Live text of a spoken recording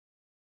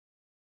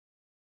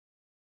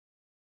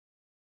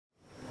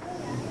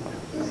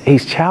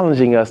He's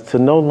challenging us to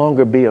no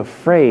longer be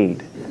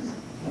afraid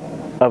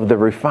of the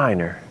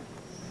refiner,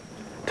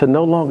 to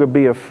no longer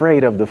be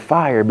afraid of the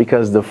fire,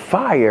 because the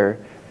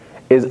fire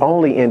is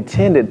only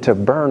intended to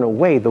burn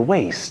away the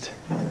waste.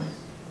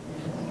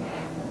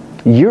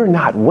 You're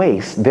not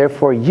waste,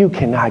 therefore you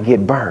cannot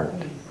get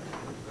burned.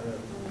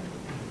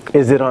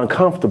 Is it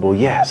uncomfortable?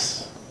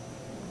 Yes.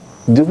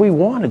 Do we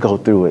want to go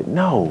through it?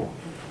 No.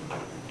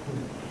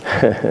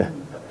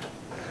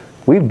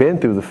 We've been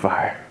through the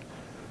fire.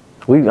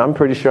 I'm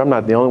pretty sure I'm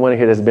not the only one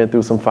here that's been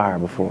through some fire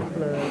before.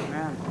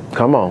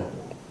 Come on.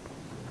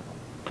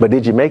 But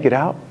did you make it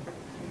out?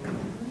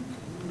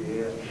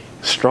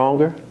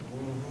 Stronger?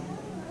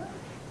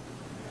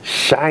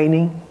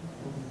 Shining?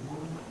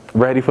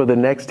 Ready for the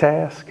next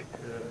task?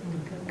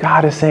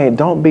 God is saying,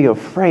 don't be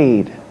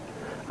afraid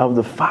of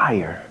the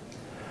fire.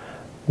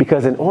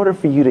 Because in order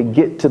for you to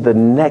get to the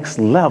next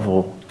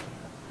level,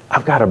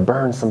 I've got to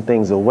burn some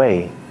things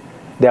away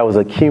that was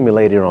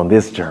accumulated on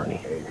this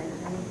journey.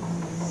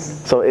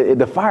 So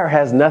the fire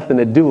has nothing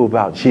to do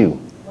about you.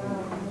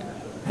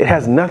 It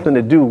has nothing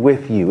to do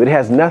with you. It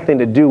has nothing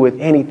to do with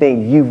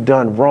anything you've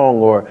done wrong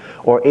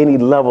or any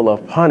level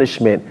of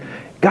punishment.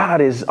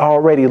 God is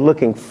already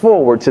looking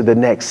forward to the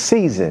next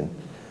season.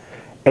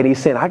 And he's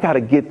saying, I got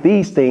to get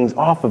these things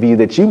off of you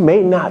that you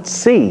may not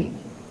see,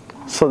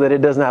 so that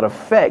it does not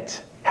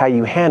affect how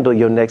you handle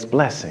your next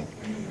blessing.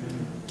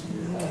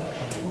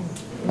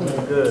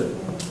 Good.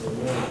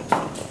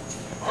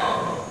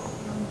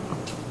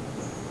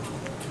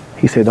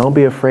 He said, don't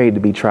be afraid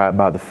to be tried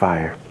by the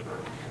fire,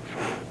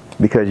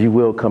 because you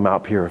will come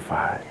out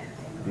purified.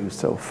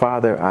 So,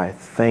 Father, I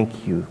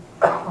thank you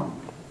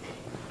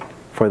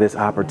for this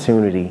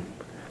opportunity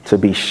to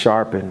be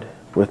sharpened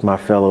with my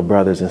fellow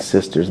brothers and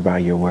sisters by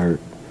your word.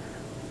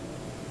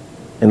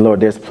 And Lord,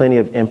 there's plenty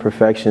of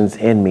imperfections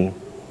in me,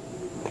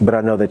 but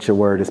I know that your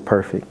word is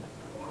perfect.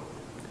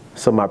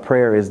 So my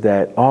prayer is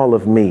that all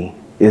of me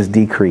is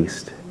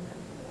decreased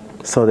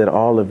so that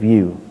all of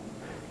you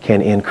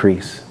can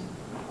increase,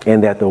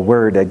 and that the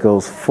word that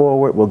goes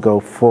forward will go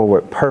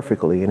forward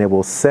perfectly, and it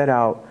will set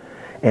out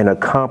and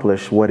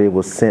accomplish what it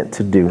was sent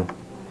to do,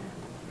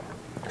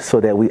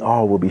 so that we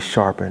all will be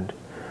sharpened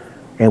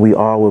and we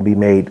all will be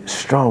made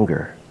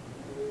stronger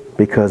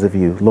because of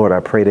you. Lord,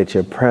 I pray that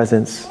your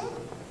presence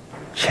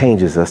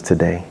changes us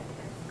today.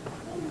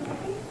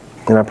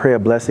 And I pray a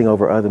blessing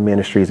over other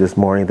ministries this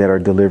morning that are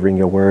delivering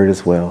your word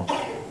as well.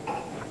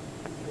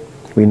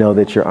 We know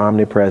that you're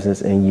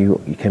omnipresent and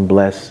you can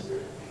bless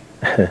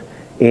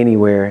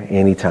anywhere,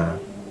 anytime.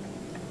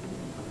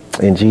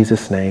 In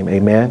Jesus' name,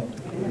 amen.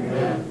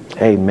 Amen.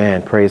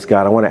 Amen. Praise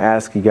God. I want to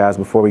ask you guys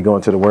before we go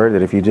into the word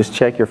that if you just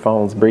check your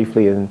phones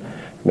briefly and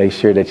make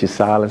sure that you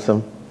silence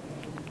them.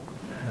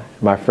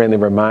 My friendly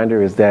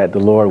reminder is that the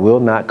Lord will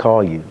not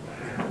call you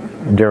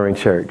during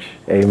church.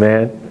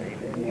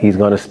 Amen. He's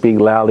going to speak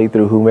loudly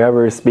through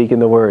whomever is speaking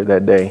the word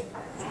that day.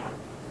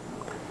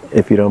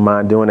 If you don't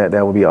mind doing that,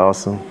 that would be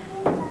awesome.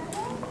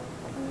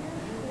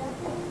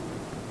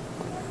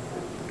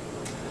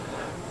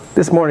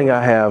 This morning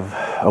I have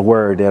a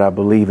word that I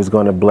believe is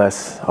going to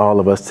bless all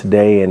of us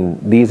today,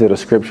 and these are the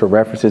scriptural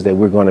references that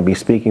we're going to be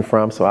speaking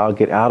from, so I'll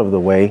get out of the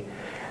way.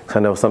 I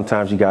know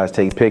sometimes you guys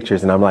take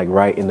pictures and I'm like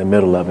right in the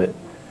middle of it.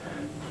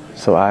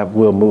 So I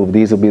will move.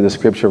 These will be the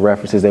scripture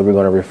references that we're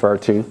going to refer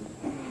to.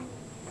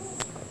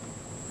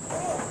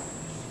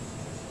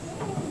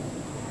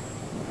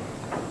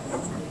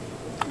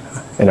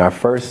 And our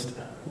first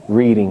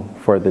reading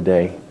for the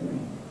day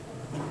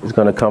is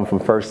going to come from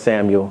 1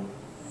 Samuel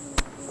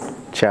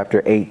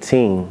chapter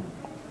 18,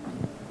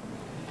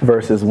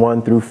 verses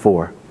 1 through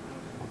 4.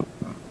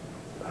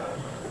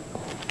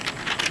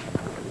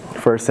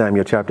 1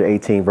 Samuel chapter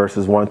 18,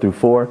 verses 1 through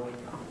 4.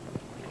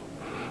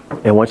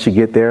 And once you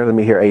get there, let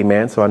me hear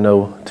amen so I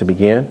know to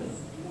begin.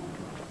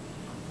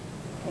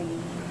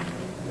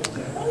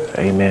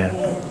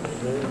 Amen.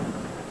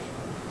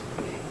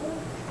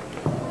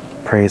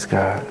 Praise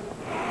God.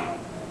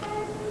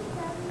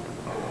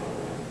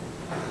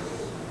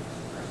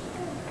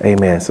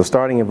 Amen. So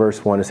starting in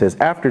verse 1, it says,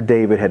 after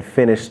David had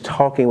finished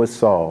talking with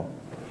Saul,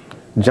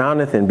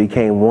 Jonathan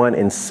became one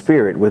in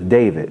spirit with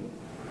David,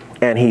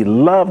 and he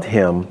loved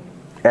him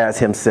as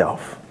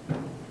himself.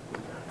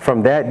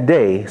 From that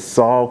day,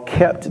 Saul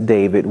kept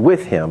David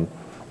with him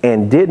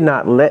and did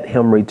not let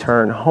him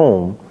return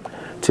home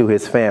to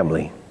his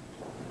family.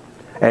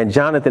 And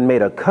Jonathan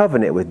made a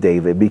covenant with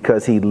David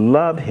because he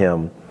loved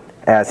him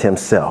as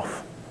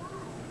himself.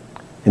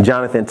 And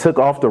Jonathan took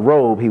off the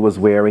robe he was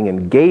wearing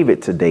and gave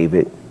it to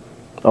David,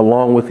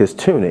 along with his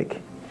tunic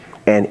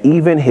and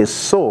even his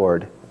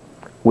sword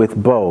with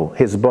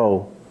his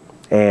bow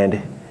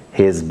and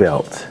his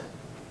belt.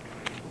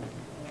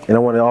 And I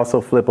want to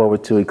also flip over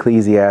to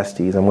Ecclesiastes.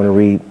 I'm going to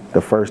read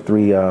the first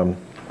three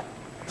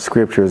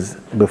scriptures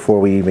before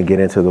we even get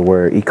into the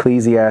word.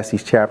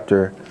 Ecclesiastes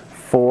chapter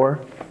 4,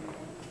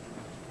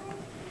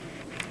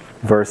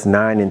 verse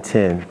 9 and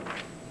 10.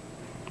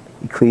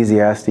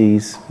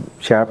 Ecclesiastes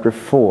chapter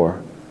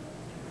 4,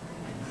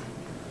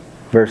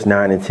 verse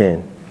 9 and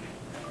 10.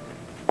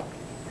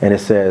 And it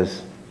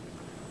says,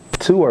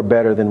 Two are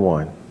better than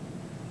one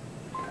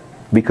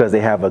because they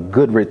have a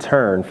good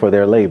return for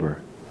their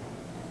labor.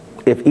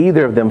 If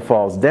either of them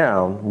falls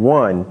down,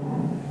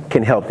 one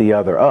can help the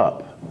other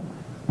up.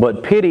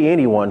 But pity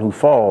anyone who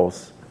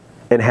falls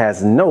and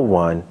has no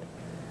one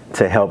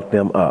to help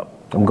them up.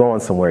 I'm going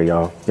somewhere,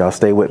 y'all. Y'all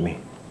stay with me.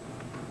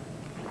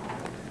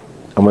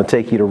 I'm going to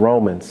take you to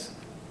Romans,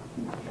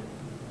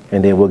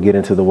 and then we'll get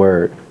into the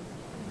word.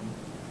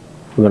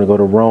 We're going to go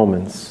to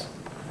Romans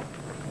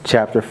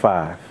chapter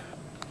 5,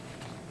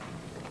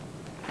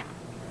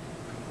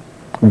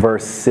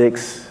 verse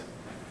 6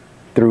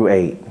 through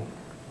 8.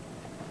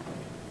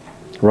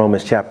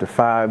 Romans chapter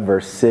 5,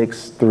 verse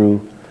 6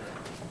 through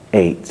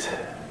 8.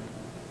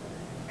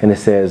 And it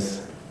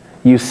says,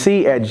 you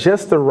see, at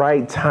just the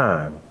right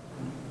time,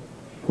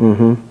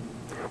 when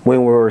we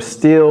were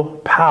still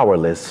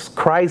powerless,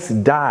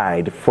 Christ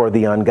died for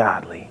the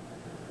ungodly.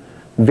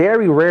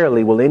 Very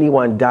rarely will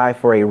anyone die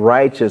for a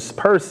righteous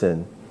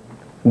person,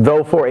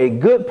 though for a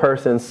good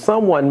person,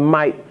 someone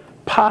might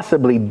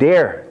possibly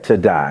dare to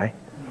die.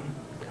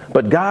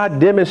 But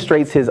God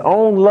demonstrates his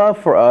own love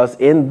for us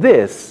in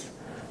this,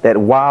 that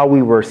while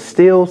we were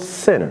still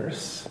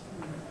sinners,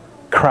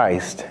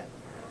 Christ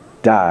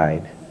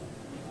died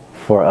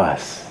for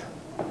us.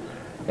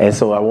 And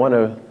so I want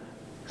to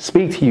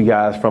speak to you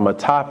guys from a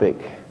topic,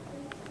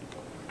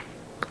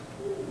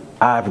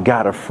 I've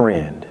got a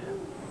friend.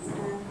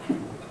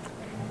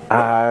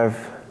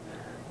 I've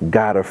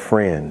got a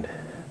friend.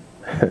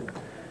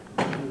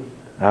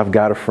 I've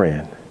got a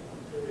friend.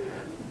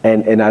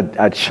 And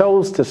I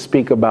chose to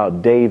speak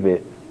about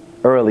David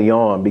early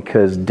on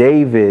because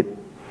David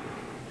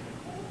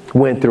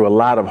went through a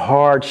lot of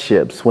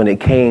hardships when it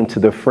came to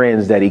the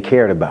friends that he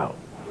cared about.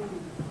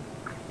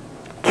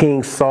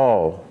 King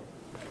Saul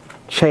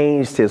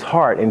changed his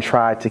heart and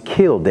tried to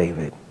kill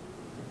David.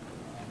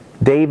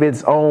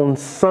 David's own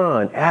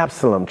son,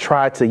 Absalom,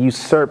 tried to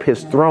usurp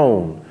his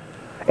throne,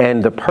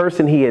 and the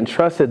person he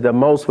entrusted the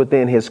most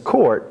within his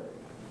court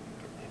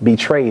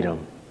betrayed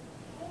him.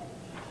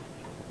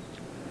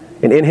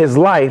 And in his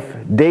life,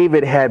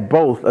 David had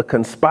both a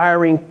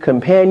conspiring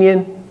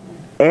companion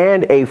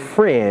and a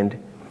friend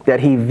that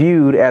he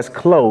viewed as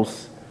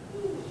close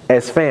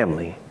as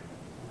family.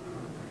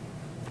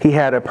 He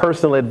had a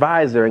personal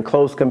advisor and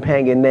close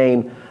companion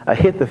named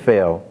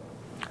Ahithophel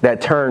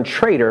that turned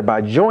traitor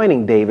by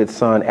joining David's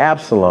son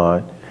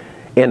Absalom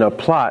in a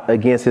plot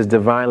against his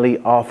divinely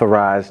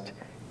authorized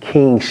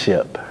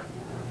kingship.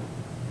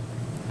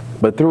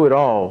 But through it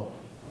all,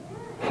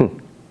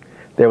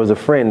 there was a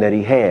friend that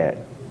he had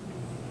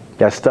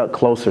that stuck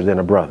closer than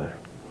a brother.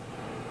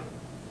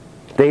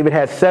 David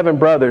had 7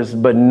 brothers,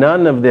 but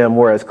none of them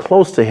were as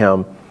close to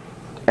him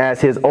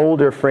as his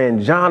older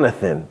friend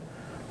Jonathan,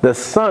 the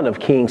son of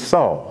King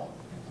Saul.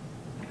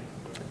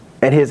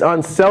 And his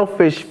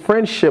unselfish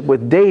friendship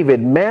with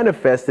David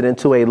manifested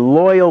into a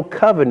loyal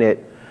covenant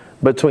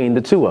between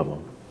the two of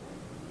them.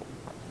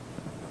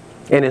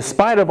 And in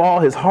spite of all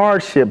his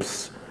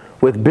hardships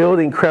with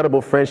building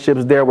credible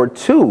friendships, there were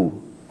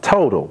 2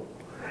 total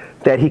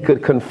that he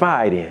could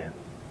confide in.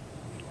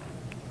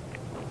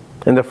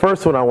 And the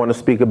first one I want to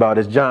speak about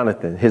is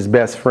Jonathan, his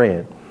best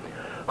friend,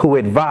 who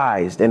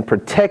advised and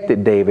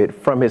protected David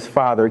from his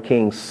father,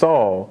 King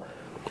Saul,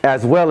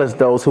 as well as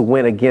those who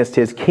went against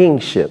his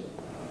kingship.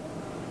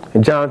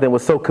 And Jonathan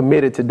was so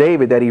committed to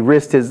David that he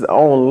risked his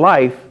own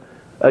life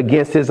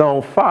against his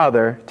own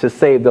father to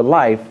save the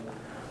life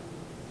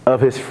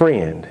of his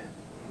friend,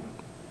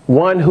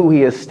 one who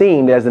he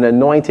esteemed as an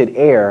anointed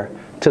heir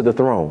to the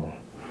throne.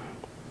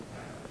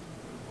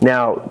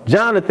 Now,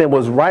 Jonathan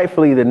was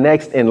rightfully the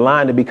next in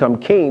line to become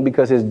king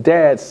because his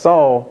dad,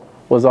 Saul,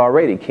 was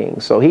already king.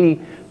 So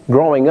he,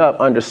 growing up,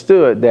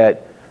 understood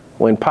that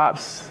when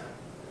Pops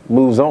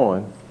moves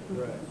on,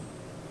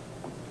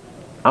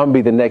 I'm going to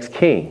be the next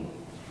king.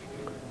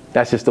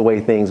 That's just the way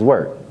things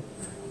work.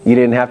 You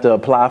didn't have to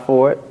apply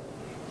for it.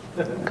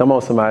 Come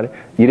on, somebody.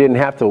 You didn't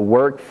have to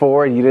work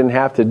for it. You didn't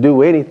have to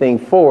do anything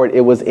for it.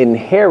 It was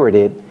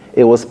inherited.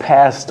 It was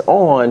passed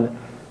on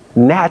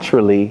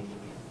naturally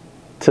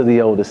to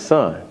the oldest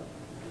son.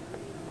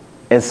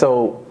 And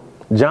so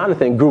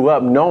Jonathan grew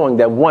up knowing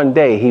that one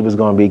day he was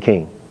going to be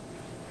king.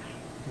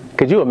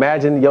 Could you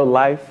imagine your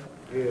life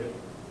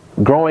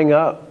growing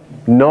up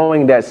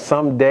knowing that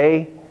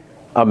someday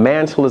a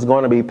mantle is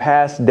going to be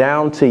passed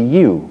down to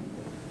you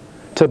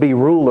to be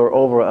ruler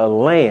over a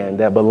land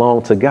that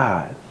belonged to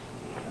God?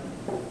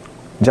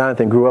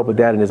 Jonathan grew up with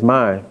that in his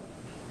mind.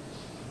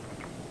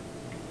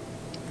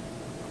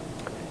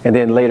 And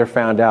then later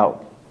found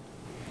out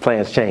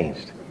plans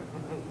changed.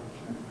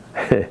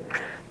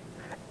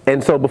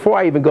 And so before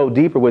I even go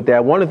deeper with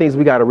that, one of the things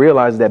we got to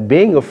realize is that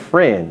being a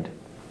friend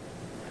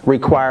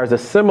requires a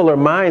similar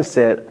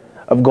mindset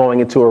of going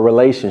into a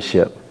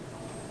relationship.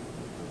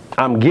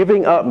 I'm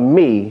giving up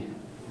me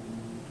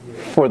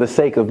for the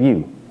sake of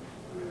you.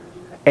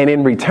 And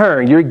in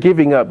return, you're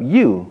giving up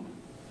you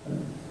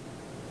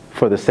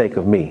for the sake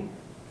of me.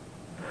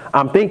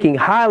 I'm thinking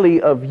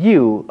highly of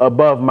you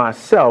above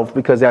myself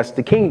because that's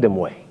the kingdom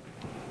way.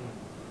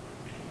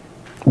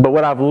 But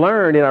what I've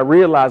learned and I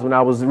realized when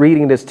I was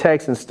reading this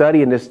text and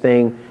studying this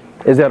thing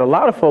is that a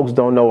lot of folks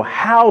don't know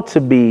how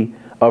to be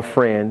a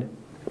friend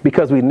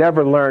because we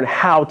never learn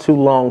how to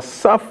long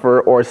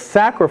suffer or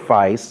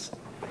sacrifice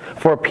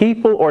for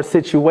people or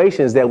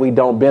situations that we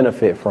don't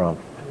benefit from.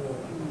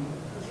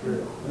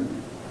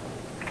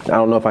 I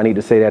don't know if I need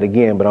to say that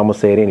again, but I'm going to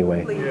say it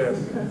anyway.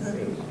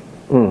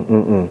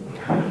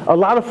 A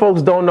lot of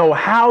folks don't know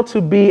how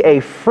to be a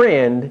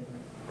friend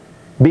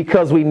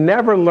because we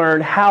never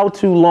learn how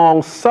to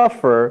long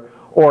suffer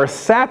or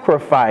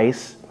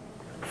sacrifice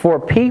for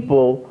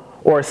people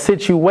or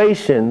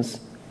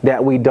situations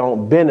that we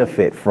don't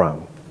benefit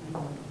from.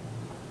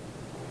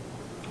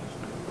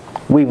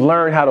 We've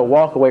learned how to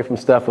walk away from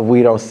stuff if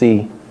we don't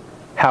see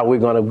how we're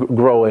going to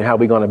grow and how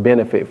we're going to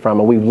benefit from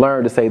it. We've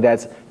learned to say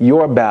that's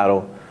your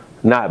battle,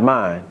 not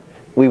mine.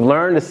 We've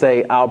learned to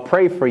say, I'll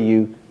pray for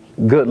you,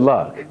 good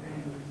luck.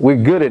 We're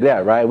good at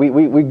that, right?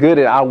 We're good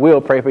at I will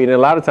pray for you. And a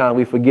lot of times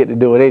we forget to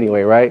do it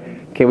anyway,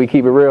 right? Can we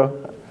keep it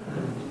real?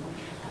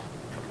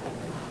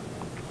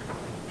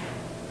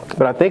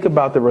 But I think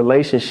about the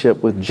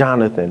relationship with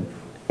Jonathan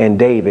and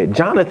David.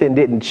 Jonathan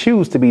didn't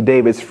choose to be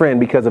David's friend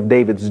because of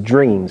David's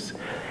dreams.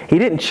 He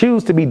didn't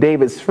choose to be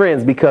David's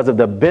friends because of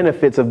the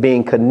benefits of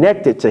being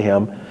connected to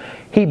him.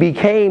 He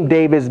became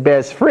David's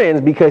best friends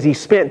because he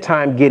spent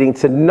time getting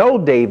to know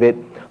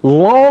David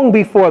long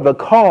before the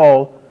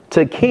call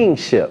to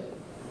kingship.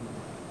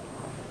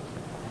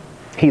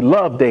 He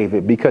loved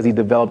David because he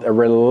developed a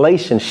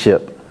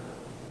relationship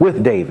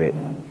with David.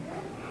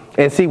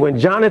 And see, when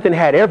Jonathan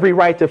had every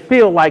right to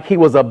feel like he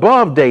was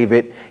above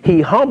David, he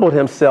humbled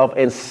himself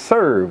and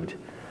served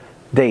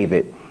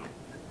David.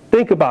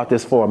 Think about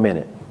this for a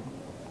minute.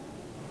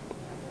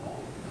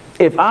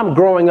 If I'm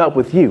growing up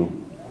with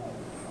you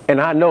and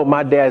I know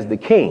my dad's the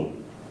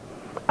king,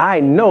 I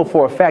know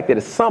for a fact that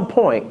at some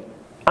point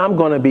I'm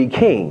going to be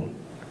king.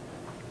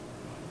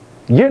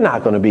 You're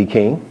not going to be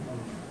king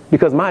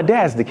because my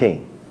dad's the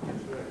king.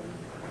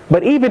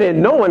 But even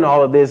in knowing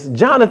all of this,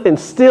 Jonathan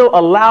still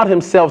allowed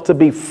himself to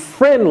be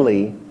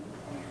friendly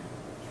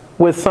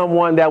with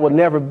someone that would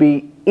never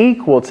be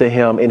equal to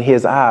him in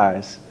his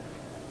eyes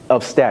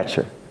of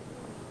stature.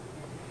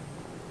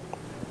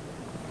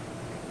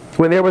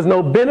 When there was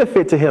no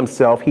benefit to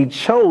himself, he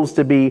chose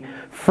to be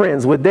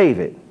friends with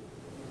David.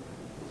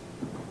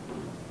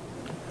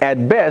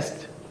 At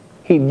best,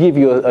 he'd give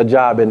you a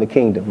job in the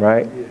kingdom,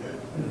 right?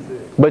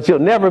 But you'll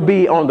never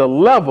be on the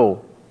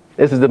level.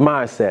 This is the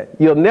mindset.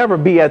 You'll never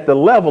be at the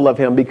level of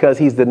him because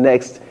he's the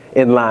next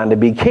in line to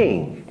be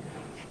king.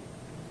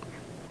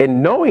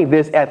 And knowing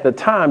this at the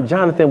time,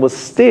 Jonathan was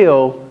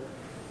still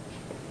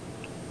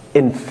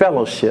in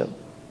fellowship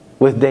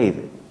with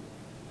David.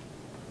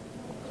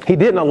 He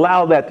didn't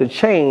allow that to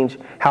change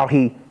how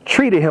he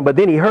treated him. But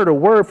then he heard a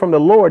word from the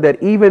Lord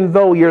that even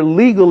though you're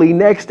legally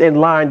next in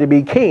line to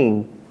be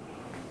king,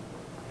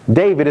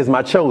 David is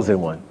my chosen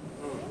one.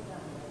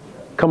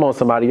 Come on,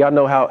 somebody. Y'all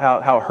know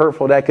how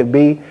hurtful that could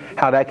be,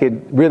 how that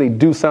could really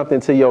do something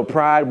to your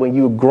pride when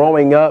you're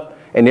growing up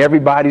and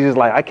everybody's just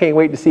like, I can't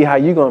wait to see how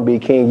you're going to be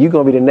king. You're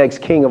going to be the next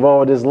king of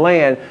all this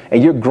land.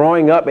 And you're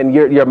growing up and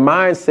your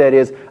mindset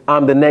is,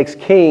 I'm the next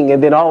king.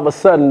 And then all of a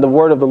sudden the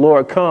word of the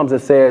Lord comes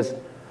and says,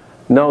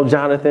 no,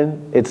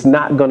 Jonathan, it's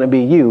not going to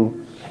be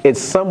you.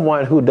 It's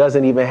someone who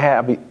doesn't even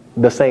have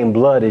the same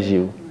blood as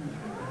you.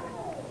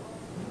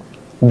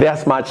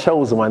 That's my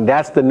chosen one.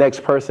 That's the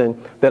next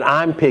person that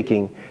I'm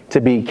picking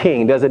to be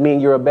king. Doesn't mean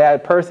you're a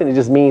bad person. It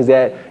just means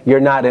that you're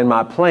not in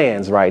my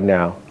plans right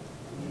now.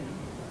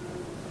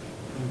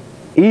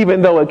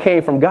 Even though it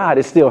came from God,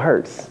 it still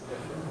hurts.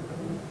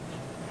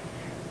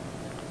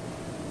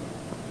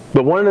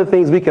 But one of the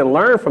things we can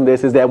learn from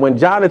this is that when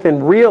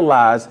Jonathan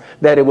realized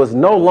that it was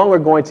no longer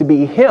going to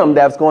be him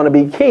that's going to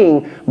be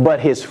king, but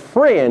his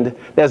friend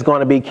that's going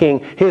to be king,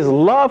 his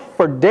love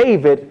for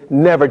David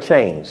never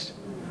changed.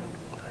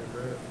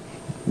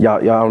 Y'all,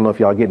 I don't know if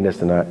y'all getting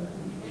this or not.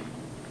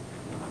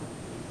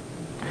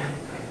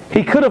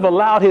 He could have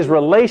allowed his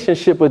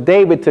relationship with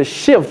David to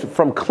shift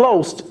from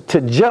close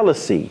to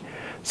jealousy.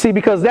 See,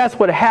 because that's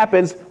what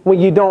happens when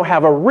you don't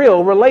have a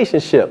real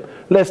relationship.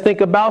 Let's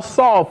think about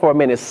Saul for a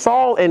minute.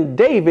 Saul and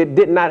David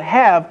did not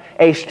have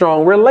a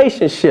strong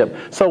relationship.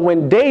 So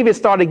when David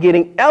started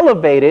getting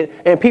elevated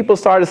and people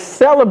started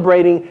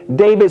celebrating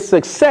David's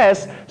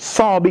success,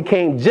 Saul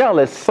became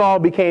jealous. Saul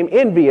became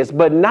envious,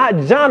 but not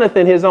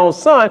Jonathan, his own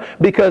son,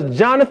 because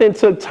Jonathan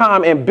took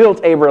time and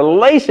built a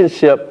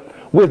relationship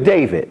with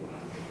David.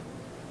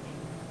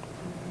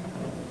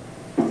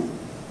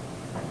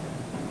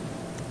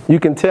 You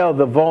can tell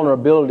the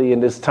vulnerability in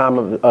this time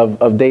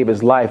of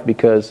David's life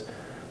because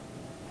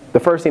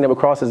the first thing that would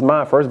cross his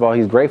mind, first of all,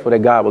 he's grateful that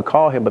God would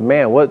call him. But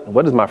man,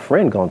 what is my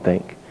friend going to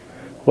think?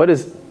 What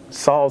is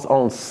Saul's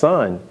own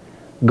son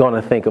going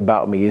to think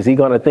about me? Is he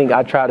going to think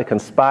I try to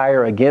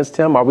conspire against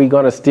him? Are we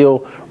going to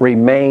still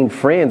remain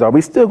friends? Are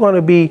we still going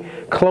to be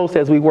close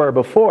as we were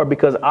before?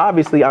 Because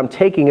obviously I'm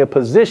taking a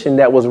position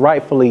that was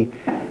rightfully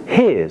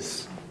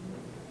his.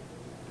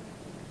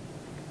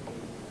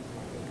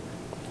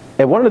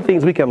 And one of the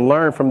things we can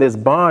learn from this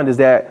bond is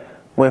that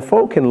when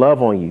folk can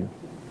love on you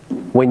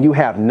when you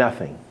have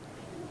nothing,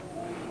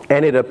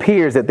 and it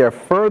appears that they're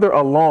further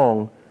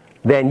along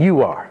than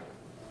you are.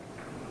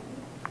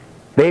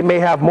 They may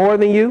have more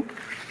than you.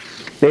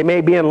 They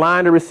may be in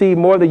line to receive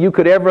more than you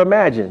could ever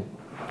imagine.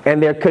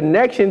 And their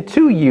connection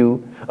to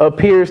you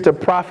appears to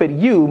profit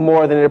you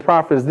more than it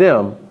profits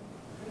them.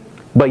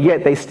 But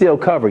yet they still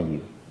cover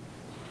you.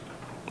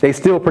 They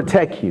still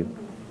protect you.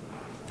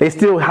 They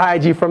still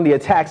hide you from the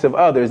attacks of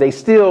others. They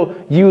still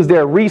use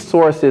their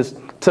resources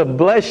to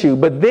bless you.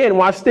 But then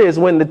watch this,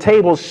 when the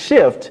tables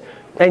shift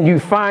and you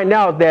find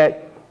out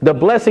that the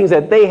blessings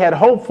that they had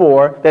hoped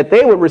for, that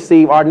they would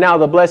receive, are now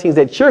the blessings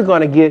that you're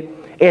going to get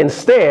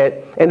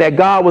instead, and that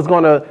God was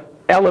going to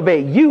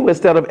elevate you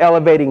instead of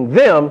elevating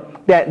them,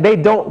 that they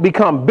don't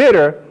become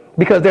bitter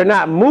because they're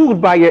not moved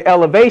by your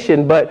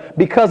elevation, but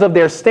because of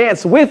their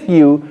stance with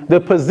you, the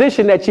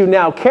position that you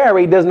now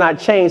carry does not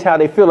change how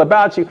they feel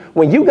about you.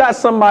 When you got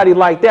somebody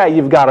like that,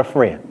 you've got a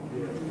friend.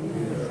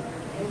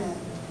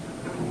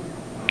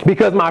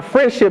 Because my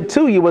friendship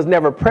to you was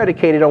never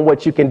predicated on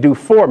what you can do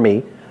for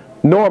me,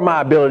 nor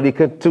my ability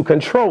to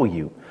control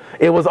you.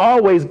 It was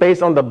always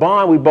based on the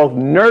bond we both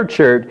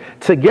nurtured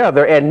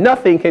together, and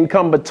nothing can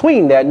come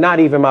between that,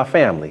 not even my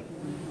family.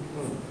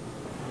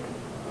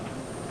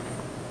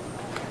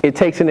 It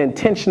takes an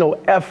intentional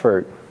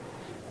effort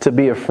to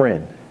be a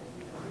friend.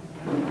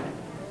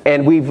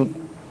 And we've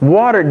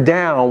watered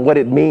down what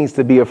it means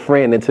to be a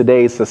friend in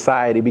today's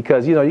society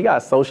because, you know, you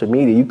got social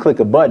media, you click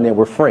a button and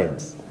we're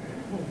friends,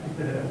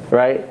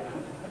 right?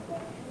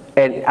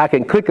 And I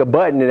can click a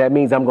button and that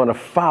means I'm going to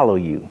follow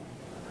you.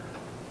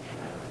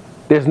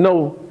 There's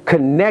no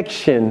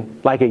connection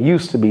like it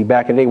used to be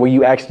back in the day where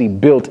you actually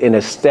built and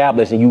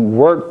established and you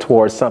worked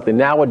towards something.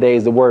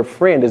 Nowadays, the word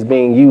friend is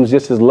being used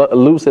just as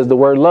loose as the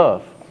word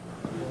love.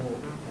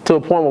 To a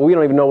point where we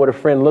don't even know what a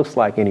friend looks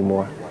like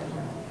anymore.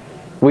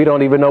 We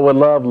don't even know what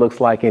love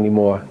looks like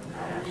anymore.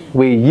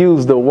 We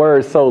use the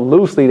word so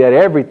loosely that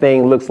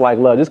everything looks like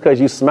love. Just because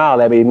you smile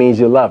at me, it means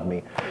you love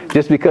me.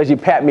 Just because you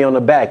pat me on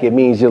the back, it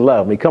means you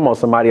love me. Come on,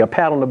 somebody. A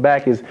pat on the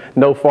back is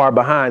no far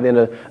behind than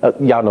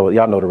y'all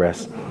know the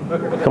rest.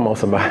 Come on,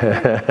 somebody.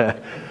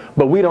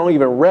 But we don't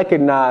even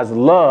recognize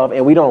love,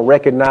 and we don't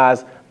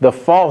recognize the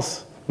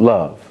false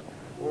love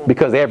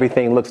because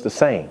everything looks the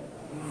same.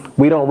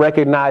 We don't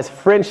recognize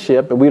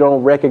friendship, and we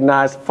don't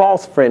recognize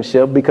false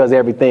friendship because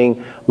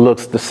everything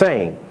looks the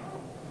same.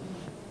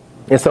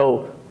 And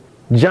so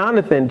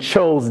Jonathan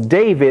chose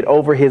David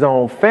over his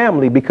own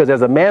family because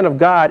as a man of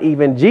God,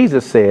 even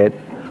Jesus said,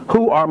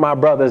 "Who are my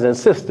brothers and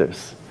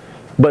sisters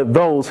but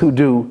those who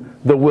do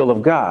the will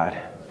of God?"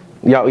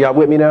 Y'all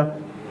with me now?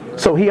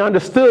 So he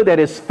understood that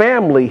his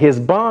family, his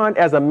bond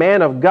as a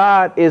man of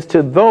God, is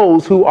to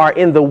those who are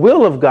in the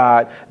will of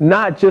God,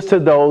 not just to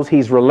those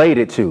he's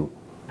related to.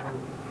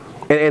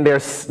 And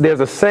there's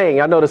a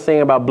saying, I know the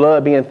saying about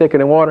blood being thicker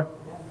than water.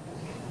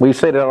 We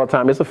say that all the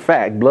time. It's a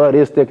fact. Blood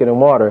is thicker than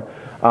water.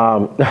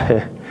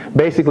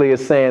 Basically,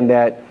 it's saying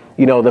that,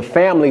 you know, the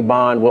family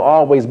bond will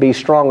always be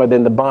stronger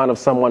than the bond of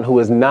someone who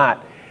is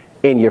not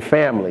in your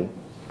family.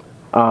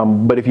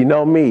 But if you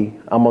know me,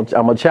 I'm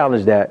gonna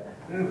challenge that.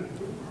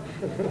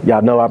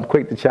 Y'all know I'm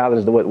quick to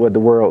challenge what the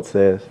world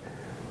says.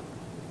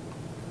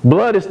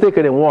 Blood is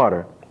thicker than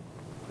water,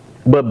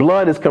 but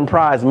blood is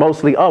comprised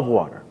mostly of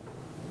water.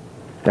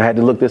 I had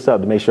to look this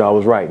up to make sure I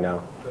was right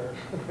now.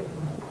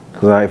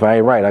 Because if I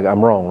ain't right,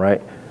 I'm wrong,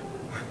 right?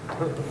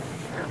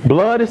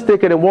 Blood is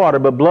thicker than water,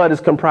 but blood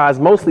is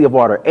comprised mostly of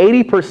water.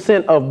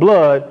 80% of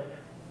blood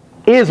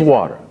is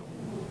water.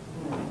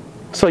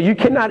 So you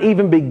cannot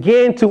even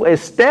begin to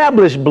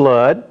establish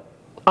blood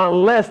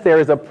unless there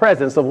is a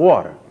presence of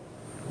water.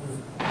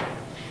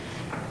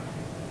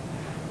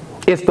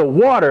 It's the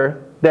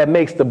water that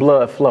makes the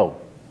blood flow.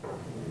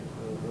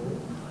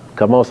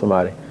 Come on,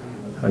 somebody.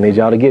 I need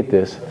y'all to get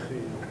this.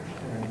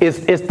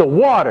 It's the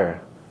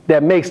water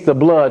that makes the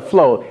blood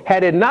flow.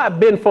 Had it not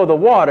been for the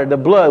water, the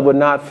blood would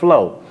not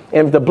flow.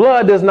 And if the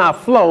blood does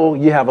not flow,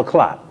 you have a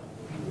clot.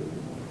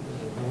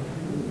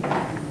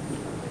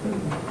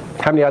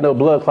 How many of y'all know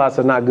blood clots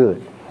are not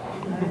good?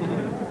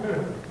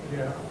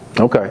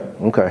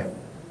 Okay.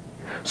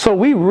 So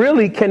we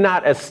really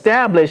cannot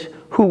establish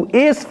who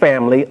is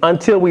family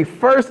until we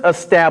first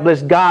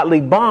establish godly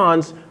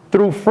bonds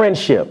through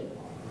friendship.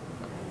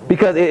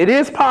 Because it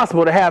is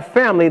possible to have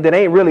family that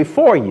ain't really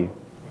for you.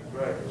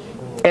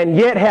 And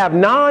yet have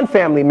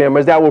non-family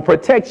members that will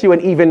protect you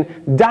and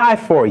even die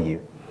for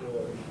you.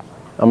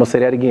 I'm going to say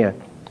that again.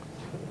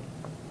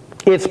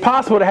 It's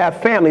possible to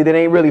have family that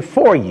ain't really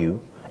for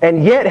you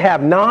and yet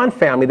have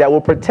non-family that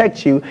will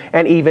protect you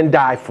and even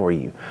die for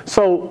you.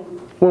 So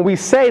when we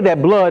say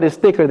that blood is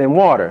thicker than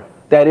water,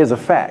 that is a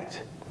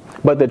fact.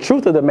 But the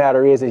truth of the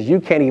matter is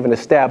you can't even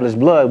establish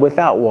blood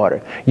without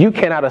water. You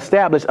cannot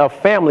establish a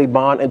family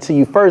bond until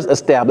you first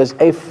establish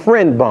a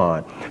friend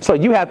bond. So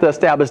you have to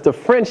establish the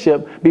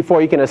friendship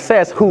before you can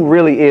assess who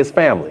really is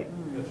family.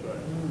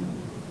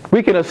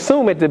 We can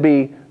assume it to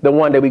be the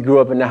one that we grew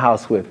up in the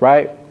house with,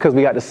 right? Because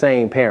we got the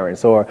same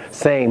parents or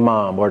same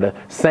mom or the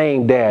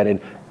same dad. And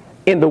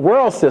In the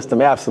world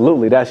system,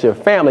 absolutely, that's your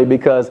family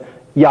because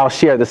y'all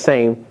share the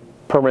same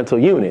parental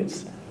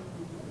units.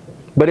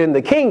 But in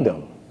the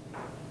kingdom,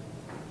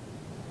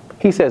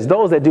 he says,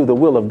 those that do the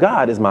will of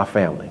God is my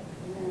family.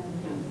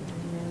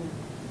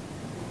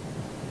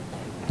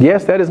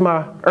 Yes, that is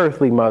my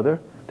earthly mother.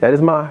 That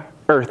is my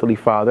earthly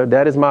father.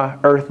 That is my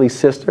earthly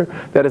sister.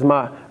 That is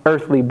my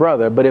earthly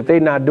brother. But if they're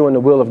not doing the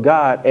will of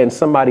God and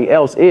somebody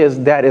else is,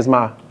 that is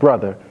my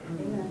brother.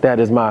 That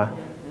is my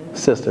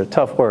sister.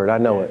 Tough word. I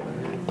know it.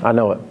 I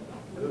know it.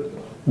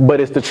 But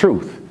it's the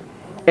truth.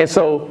 And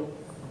so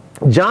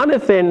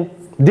Jonathan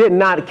did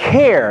not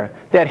care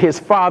that his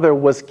father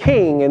was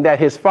king and that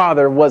his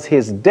father was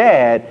his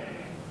dad.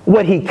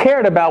 What he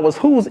cared about was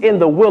who's in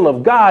the will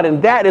of God,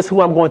 and that is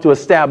who I'm going to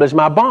establish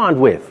my bond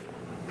with.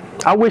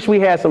 I wish we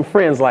had some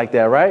friends like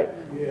that, right?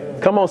 Yeah.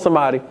 Come on,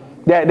 somebody.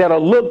 That'll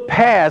look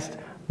past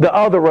the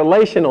other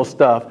relational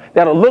stuff,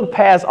 that'll look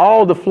past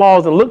all the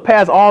flaws and look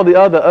past all the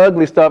other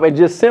ugly stuff and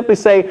just simply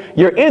say,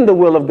 you're in the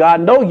will of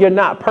God. No, you're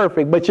not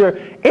perfect, but you're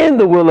in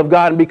the will of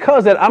God. And because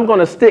of that, I'm going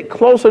to stick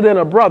closer than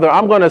a brother.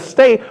 I'm going to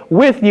stay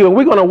with you, and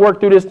we're going to work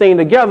through this thing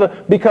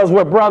together because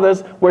we're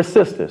brothers, we're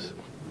sisters.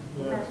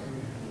 Yeah.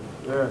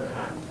 Yeah.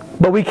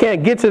 But we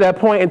can't get to that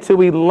point until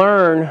we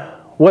learn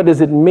what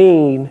does it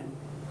mean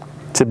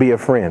to be a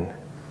friend.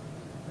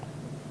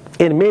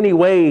 In many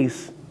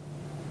ways,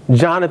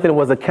 Jonathan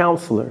was a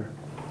counselor.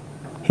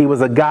 He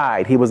was a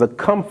guide. He was a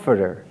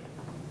comforter.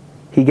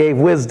 He gave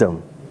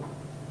wisdom.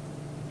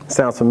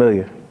 Sounds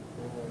familiar.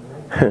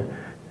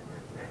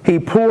 He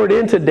poured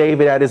into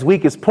David at his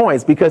weakest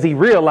points because he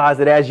realized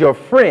that as your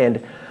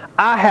friend,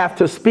 I have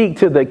to speak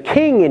to the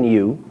king in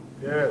you.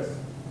 Yes.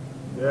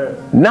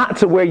 Yes. Not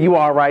to where you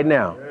are right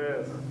now.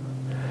 Yes.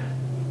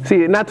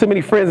 See, not too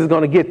many friends is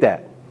going to get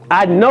that.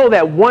 I know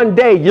that one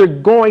day you're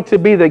going to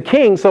be the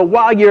king. So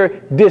while you're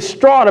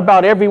distraught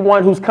about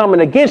everyone who's coming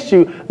against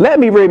you, let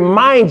me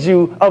remind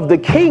you of the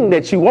king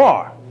that you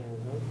are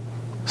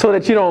so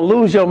that you don't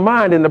lose your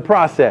mind in the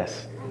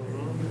process.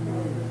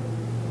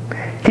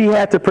 He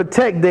had to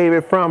protect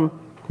David from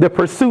the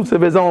pursuits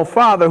of his own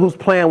father, whose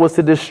plan was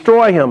to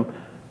destroy him.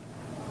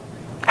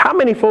 How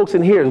many folks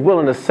in here is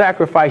willing to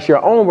sacrifice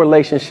your own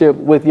relationship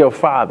with your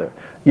father,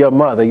 your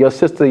mother, your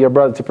sister, your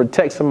brother to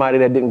protect somebody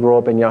that didn't grow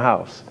up in your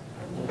house?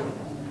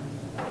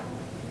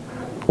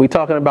 We're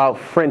talking about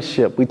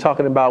friendship. We're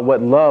talking about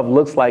what love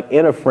looks like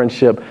in a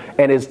friendship.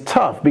 And it's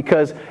tough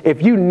because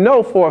if you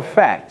know for a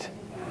fact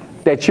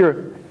that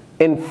you're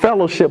in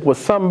fellowship with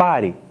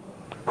somebody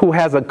who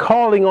has a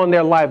calling on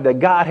their life that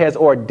God has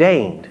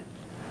ordained,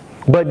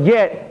 but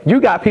yet you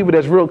got people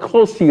that's real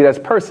close to you that's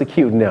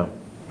persecuting them.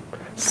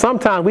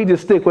 Sometimes we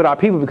just stick with our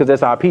people because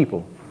that's our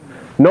people.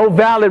 No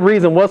valid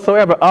reason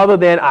whatsoever other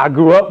than I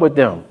grew up with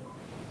them.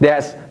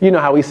 That's, you know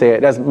how we say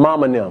it, that's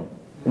mama and them.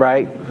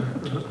 Right?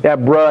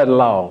 That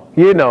brother-in-law,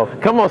 you know,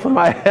 come on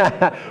somebody.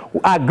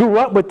 I grew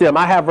up with them.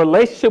 I have a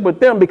relationship with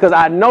them because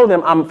I know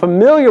them. I'm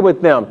familiar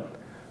with them.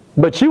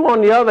 But you,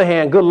 on the other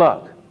hand, good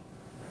luck.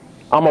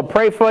 I'm going to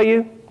pray for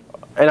you,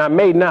 and I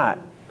may not.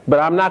 But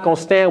I'm not going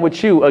to stand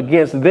with you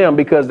against them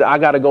because I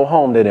got to go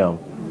home to them.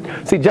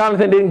 See,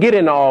 Jonathan didn't get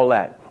into all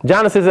that.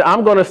 Jonathan said,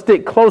 I'm going to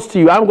stick close to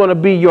you. I'm going to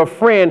be your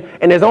friend.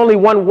 And there's only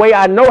one way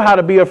I know how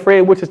to be a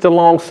friend, which is to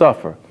long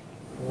suffer.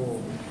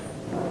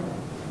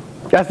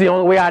 That's the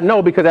only way I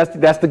know, because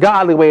that's the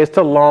godly way, is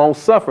to long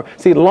suffer.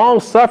 See,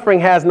 long suffering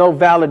has no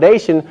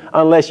validation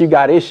unless you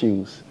got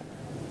issues.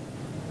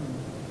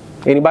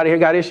 Anybody here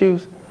got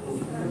issues?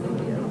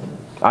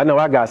 I know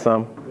I got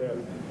some.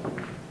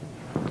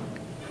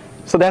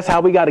 So that's how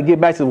we got to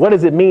get back to, what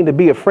does it mean to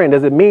be a friend?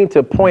 Does it mean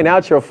to point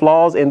out your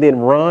flaws and then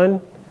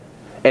run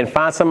and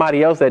find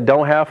somebody else that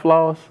don't have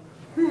flaws?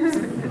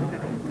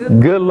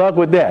 Good luck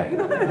with that.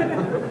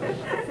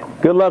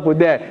 Good luck with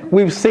that.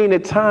 We've seen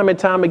it time and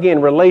time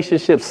again.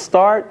 Relationships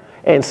start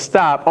and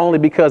stop only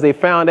because they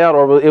found out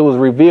or it was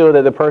revealed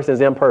that the person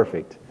is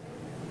imperfect.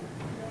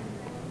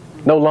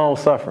 No long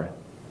suffering.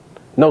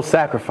 No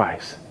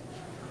sacrifice.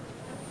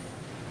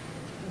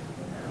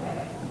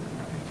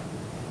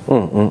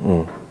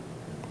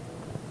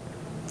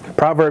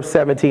 Proverbs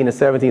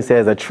 17:17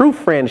 says, a true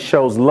friend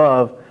shows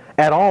love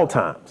at all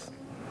times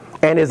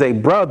and is a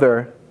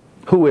brother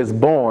who is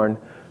born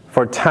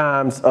for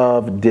times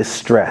of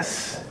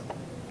distress.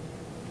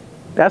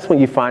 That's when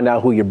you find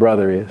out who your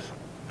brother is.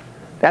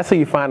 That's when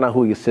you find out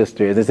who your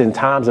sister is. It's in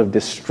times of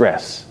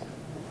distress.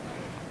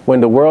 When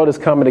the world is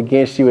coming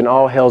against you and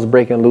all hell's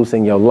breaking loose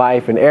in your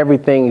life and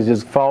everything is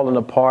just falling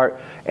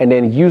apart, and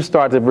then you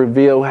start to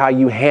reveal how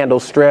you handle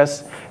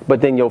stress, but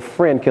then your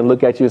friend can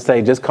look at you and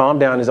say, just calm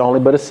down, it's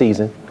only but a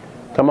season.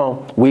 Come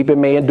on,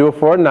 weeping may endure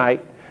for a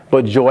night,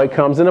 but joy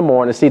comes in the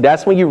morning. See,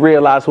 that's when you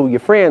realize who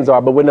your friends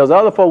are. But when those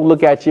other folks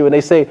look at you and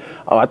they say,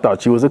 oh, I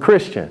thought you was a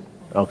Christian.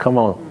 Oh, come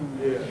on.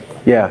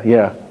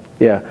 Yeah.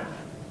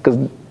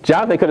 Because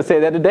Jonathan could have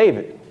said that to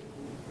David.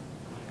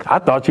 I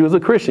thought you was a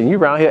Christian. You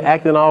around here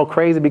acting all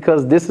crazy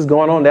because this is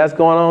going on, that's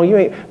going on. You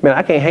ain't, man,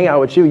 I can't hang out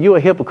with you. You a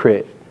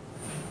hypocrite.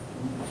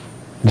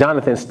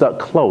 Jonathan stuck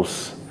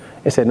close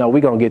and said, no,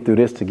 we're going to get through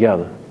this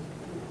together.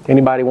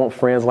 Anybody want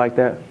friends like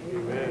that?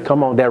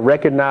 Come on, that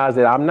recognize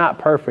that I'm not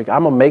perfect.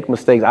 I'm going to make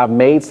mistakes. I've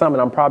made some,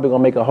 and I'm probably going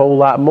to make a whole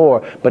lot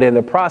more. But in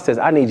the process,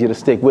 I need you to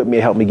stick with me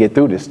and help me get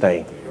through this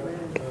thing.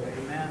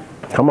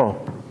 Come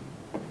on.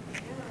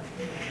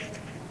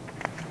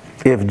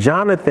 If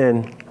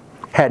Jonathan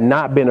had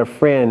not been a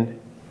friend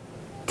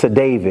to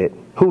David,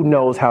 who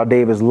knows how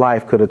David's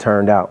life could have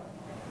turned out?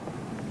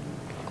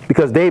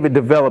 Because David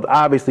developed,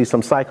 obviously,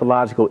 some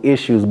psychological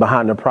issues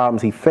behind the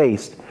problems he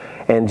faced.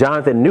 And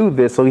Jonathan knew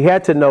this, so he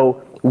had to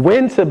know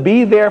when to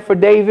be there for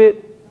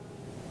David.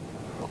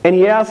 And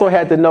he also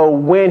had to know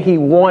when he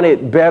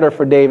wanted better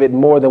for David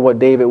more than what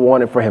David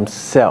wanted for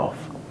himself.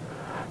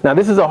 Now,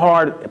 this is a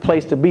hard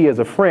place to be as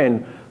a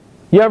friend.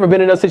 You ever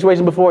been in a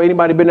situation before?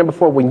 Anybody been there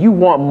before? When you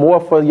want more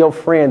for your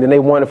friend than they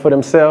wanted for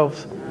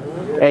themselves?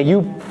 And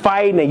you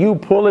fighting and you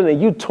pulling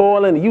and you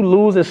toiling and you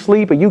losing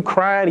sleep and you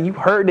crying and you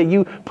hurting and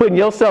you putting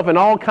yourself in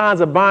all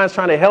kinds of binds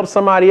trying to help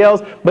somebody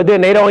else, but then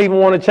they don't even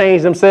want to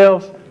change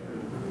themselves.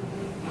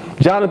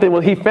 Jonathan,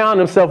 well, he found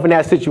himself in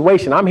that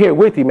situation. I'm here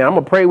with you, man. I'm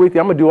going to pray with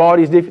you. I'm going to do all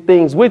these different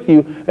things with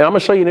you. And I'm going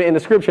to show you in the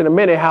scripture in a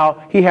minute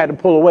how he had to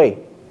pull away.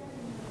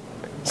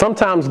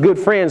 Sometimes good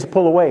friends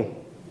pull away.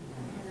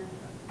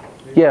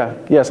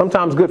 Yeah.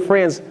 Sometimes good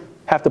friends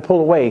have to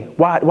pull away.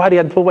 Why do you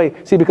have to pull away?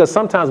 See, because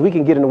sometimes we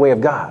can get in the way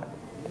of God.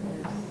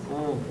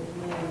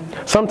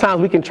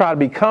 Sometimes we can try to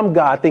become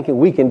God thinking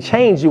we can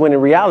change you, when in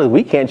reality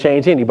we can't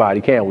change anybody,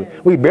 can we?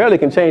 We barely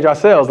can change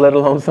ourselves, let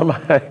alone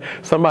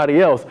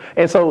somebody else.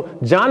 And so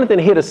Jonathan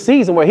hit a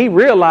season where he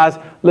realized,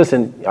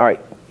 listen, all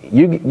right,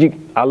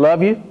 I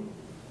love you,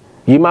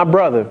 you my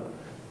brother,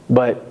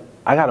 but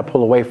I got to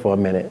pull away for a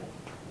minute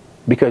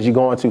because you're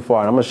going too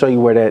far. And I'm going to show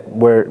you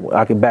where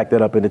I can back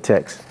that up in the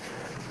text.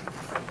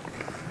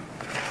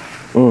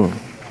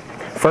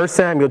 1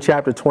 Samuel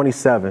chapter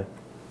 27.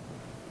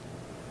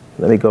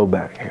 Let me go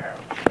back here.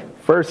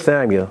 1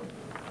 Samuel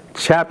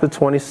chapter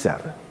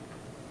 27.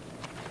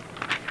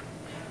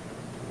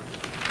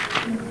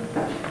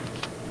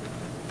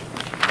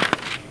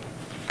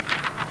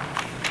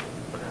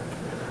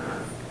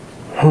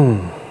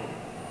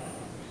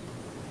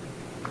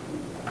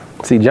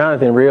 See,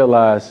 Jonathan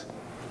realized,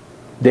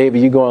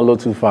 David, you're going a little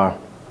too far.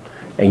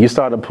 And you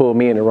started to pull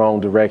me in the wrong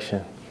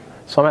direction.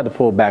 So I'm going to have to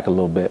pull back a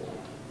little bit.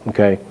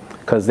 Okay?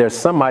 Because there's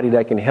somebody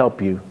that can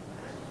help you.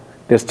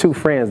 There's two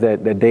friends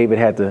that David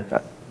had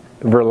to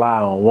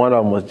rely on. One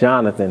of them was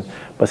Jonathan.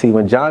 But see,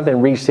 when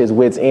Jonathan reached his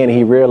wit's end,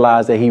 he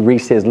realized that he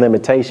reached his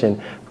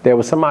limitation. There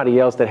was somebody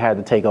else that had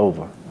to take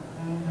over.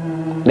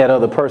 That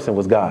other person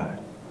was God.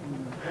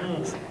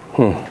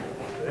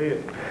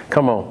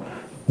 Come on.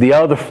 The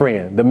other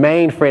friend, the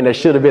main friend that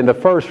should have been the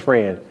first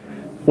friend,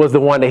 was the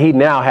one that he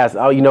now has.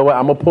 Oh, you know what?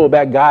 I'm going to pull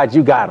back. God,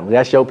 you got them.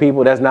 That's your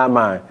people. That's not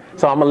mine.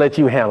 So I'm going to let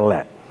you handle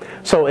that.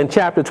 So in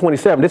chapter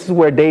 27, this is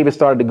where David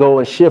started to go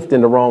and shift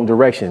in the wrong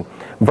direction.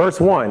 Verse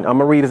 1, I'm going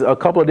to read a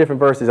couple of different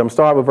verses. I'm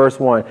starting with verse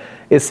 1.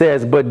 It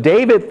says, but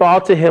David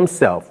thought to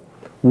himself,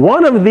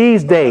 one of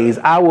these days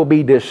I will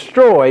be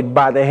destroyed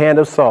by the hand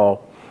of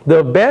Saul.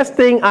 The best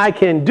thing I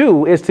can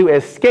do is to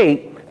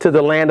escape to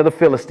the land of the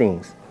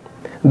Philistines.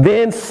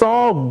 Then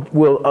Saul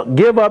will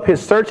give up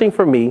his searching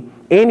for me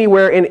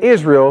anywhere in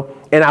Israel,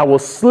 and I will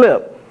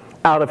slip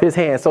out of his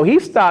hands. So he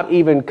stopped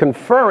even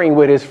conferring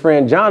with his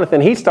friend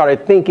Jonathan. He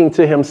started thinking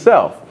to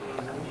himself.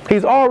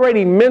 He's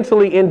already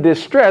mentally in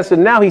distress,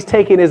 and now he's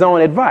taking his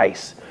own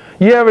advice.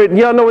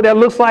 Y'all know what that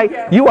looks like?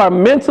 Yeah. You are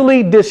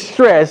mentally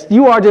distressed.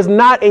 You are just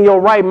not in your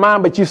right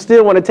mind, but you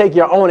still want to take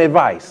your own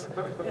advice.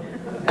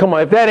 Come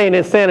on, if that ain't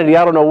insanity,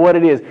 I don't know what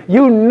it is.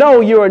 You know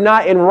you are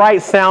not in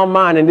right sound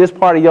mind in this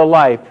part of your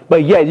life,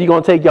 but yet you're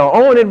going to take your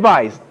own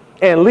advice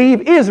and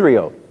leave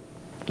Israel,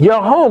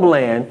 your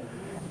homeland,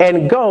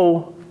 and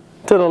go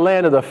to the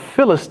land of the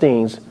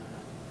Philistines.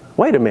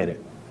 Wait a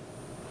minute.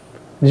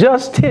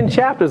 Just 10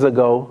 chapters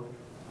ago,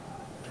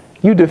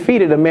 you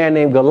defeated a man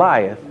named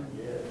Goliath.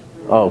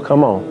 Oh,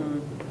 come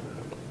on.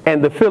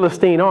 And the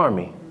Philistine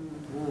army.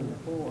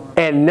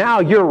 And now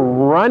you're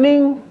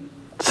running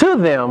to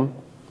them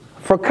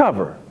for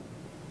cover.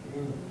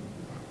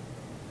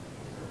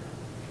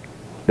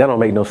 That don't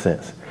make no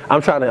sense.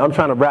 I'm trying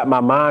to wrap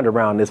my mind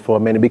around this for a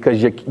minute,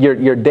 because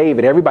you're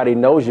David. Everybody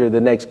knows you're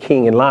the next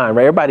king in line,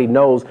 right? Everybody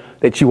knows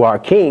that you are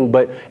king,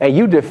 and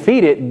you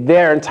defeated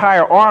their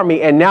entire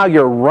army, and now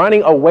you're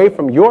running away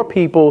from your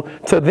people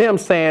to them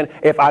saying,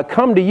 if I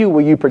come to you,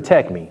 will you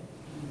protect me?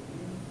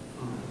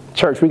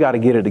 Church, we got to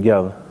get it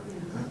together.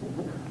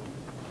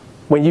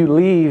 When you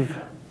leave,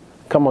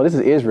 come on, this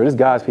is Israel, this is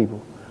God's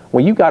people.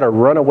 When you got to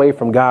run away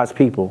from God's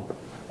people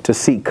to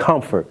seek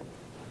comfort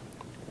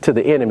to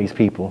the enemy's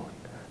people,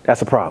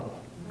 that's a problem.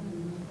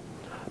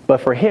 But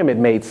for him, it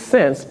made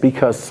sense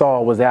because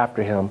Saul was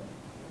after him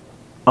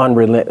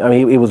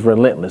it was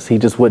relentless. He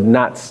just would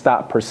not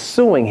stop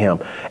pursuing him.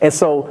 And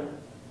so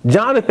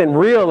Jonathan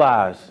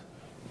realized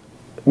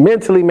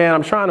mentally, man,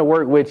 I'm trying to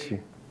work with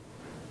you.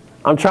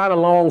 I'm trying to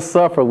long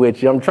suffer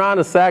with you. I'm trying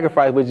to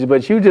sacrifice with you,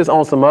 but you just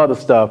on some other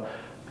stuff.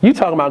 You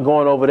talking about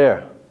going over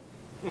there.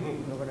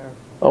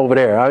 Over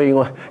there. I mean,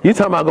 you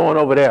talking about going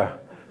over there.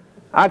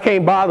 I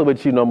can't bother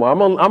with you no more. I'm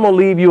gonna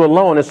leave you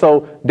alone. And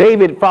so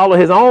David followed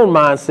his own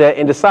mindset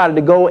and decided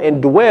to go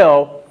and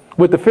dwell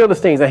with the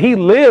Philistines. And he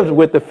lived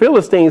with the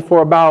Philistines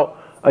for about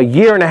a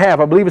year and a half.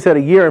 I believe it said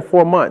a year and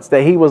 4 months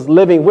that he was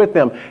living with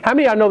them. How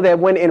many of y'all know that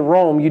when in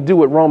Rome, you do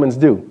what Romans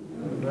do?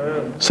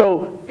 Amen.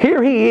 So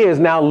here he is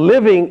now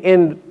living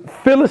in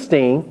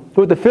Philistine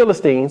with the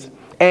Philistines.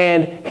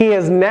 And he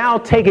has now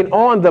taken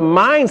on the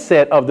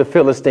mindset of the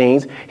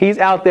Philistines. He's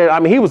out there. I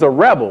mean, he was a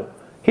rebel.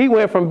 He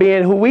went from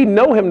being who we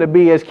know him to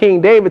be as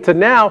King David to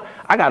now,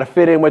 I got to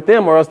fit in with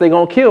them or else they're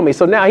going to kill me.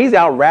 So now he's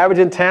out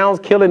ravaging towns,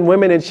 killing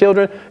women and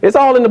children. It's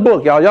all in the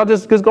book, y'all. Y'all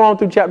just go on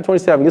through chapter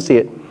 27. You'll see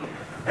it.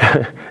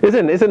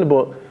 It's in the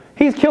book.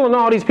 He's killing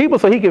all these people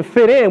so he can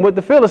fit in with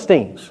the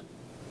Philistines.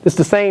 It's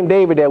the same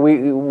David that we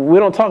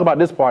don't talk about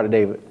this part of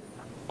David.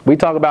 We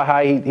talk about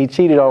how he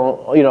cheated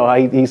on, how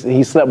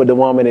he slept with the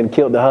woman and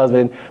killed the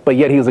husband, but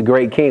yet he was a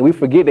great king. We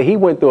forget that he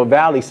went through a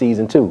valley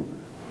season too.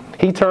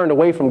 He turned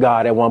away from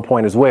God at one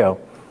point as well.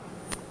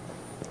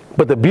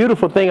 But the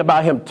beautiful thing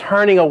about him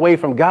turning away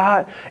from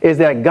God is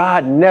that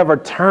God never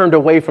turned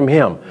away from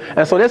him.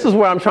 And so this is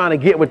where I'm trying to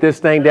get with this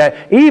thing,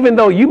 that even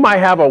though you might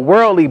have a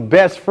worldly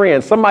best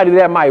friend, somebody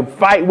that might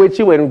fight with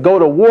you and go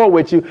to war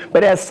with you,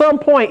 but at some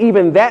point,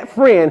 even that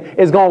friend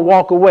is going to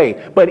walk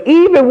away. But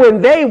even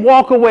when they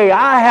walk away,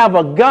 I have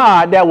a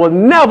God that will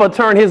never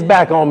turn his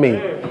back on me.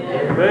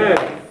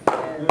 Amen.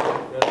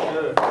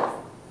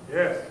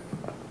 Yes.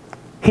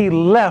 He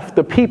left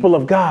the people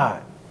of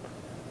God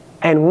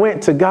and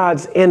went to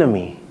God's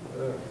enemy,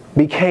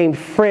 became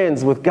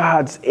friends with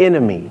God's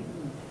enemy.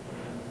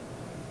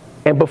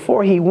 And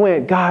before he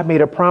went, God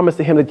made a promise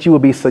to him that you will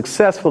be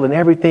successful in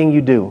everything you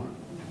do.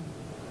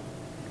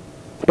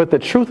 But the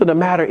truth of the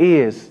matter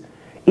is,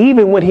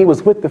 even when he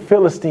was with the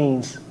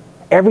Philistines,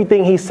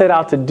 everything he set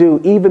out to do,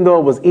 even though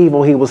it was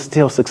evil, he was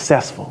still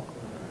successful.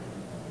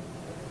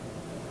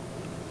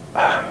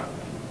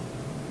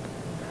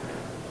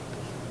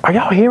 Are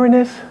y'all hearing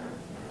this?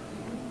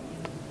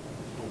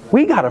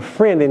 We got a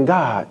friend in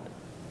God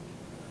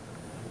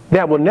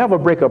that will never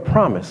break a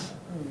promise.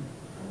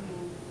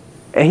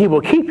 And he will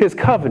keep his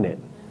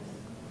covenant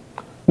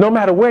no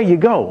matter where you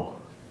go.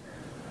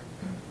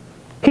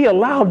 He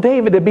allowed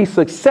David to be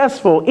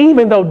successful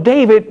even though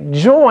David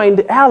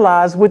joined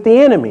allies with the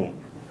enemy.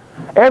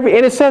 And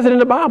it says it in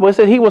the Bible. It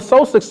said he was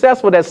so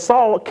successful that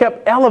Saul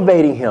kept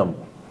elevating him.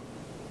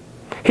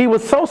 He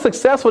was so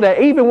successful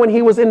that even when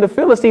he was in the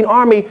Philistine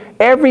army,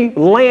 every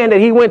land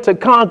that he went to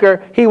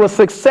conquer, he was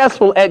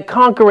successful at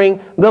conquering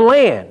the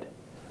land.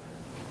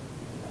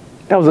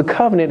 That was a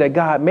covenant that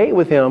God made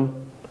with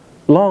him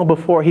long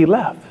before he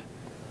left.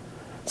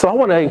 So I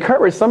want to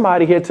encourage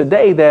somebody here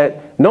today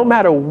that no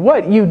matter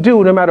what you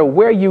do, no matter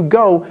where you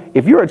go,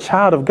 if you're a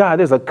child of God,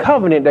 there's a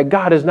covenant that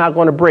God is not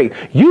going to break.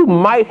 You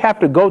might have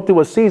to go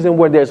through a season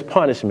where there's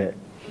punishment.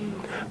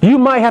 You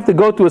might have to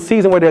go through a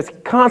season where there's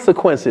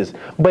consequences,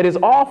 but it's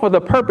all for the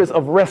purpose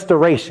of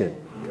restoration.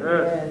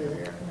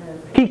 Yes.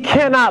 He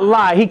cannot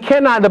lie. He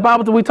cannot. The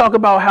Bible, we talk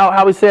about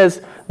how it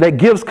says that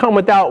gifts come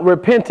without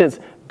repentance.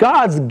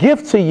 God's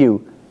gift to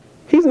you,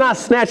 he's not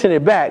snatching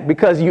it back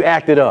because you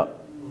acted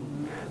up.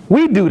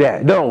 We do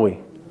that, don't we?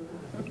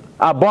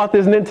 I bought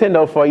this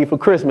Nintendo for you for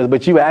Christmas,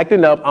 but you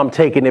acting up, I'm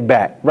taking it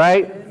back,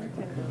 right?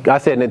 I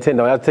said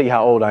Nintendo. I'll tell you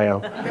how old I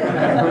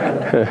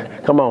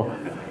am. Come on.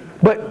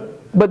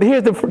 But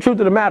here's the truth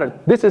of the matter.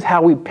 This is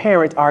how we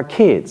parent our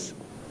kids.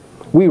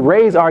 We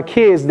raise our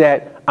kids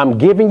that I'm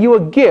giving you a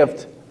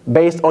gift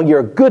based on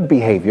your good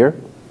behavior.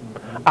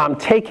 I'm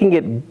taking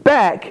it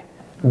back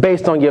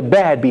based on your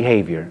bad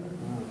behavior.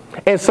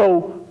 And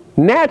so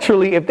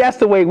naturally, if that's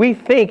the way we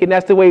think and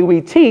that's the way we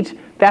teach,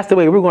 that's the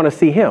way we're going to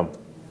see him.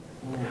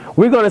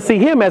 We're going to see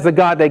him as a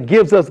God that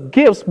gives us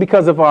gifts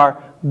because of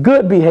our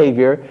good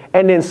behavior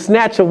and then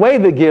snatch away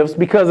the gifts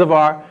because of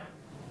our...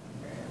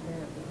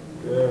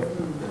 Yeah.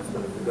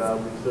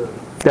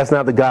 That's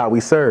not the God we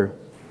serve.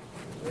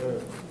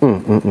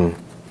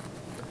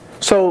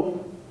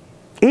 So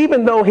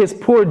even though his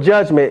poor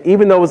judgment,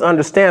 even though it was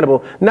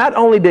understandable, not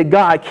only did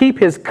God keep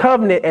his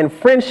covenant and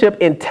friendship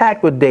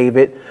intact with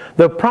David,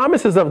 the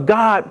promises of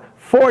God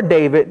for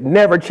David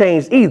never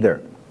changed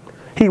either.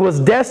 He was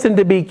destined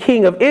to be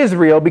king of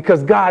Israel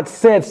because God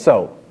said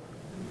so.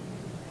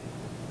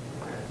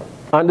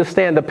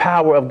 Understand the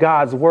power of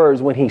God's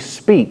words when he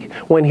speaks.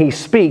 When he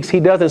speaks, he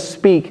doesn't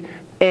speak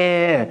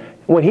and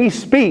when he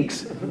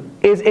speaks,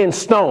 it's in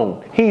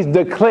stone. He's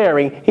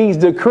declaring, he's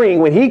decreeing.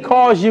 When he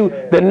calls you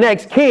the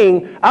next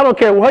king, I don't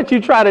care what you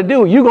try to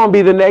do, you're going to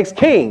be the next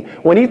king.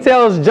 When he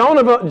tells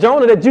Jonah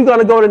that you're going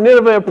to go to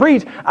Nineveh and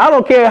preach, I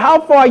don't care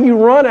how far you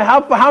run and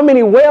how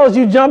many wells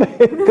you jump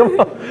in. Come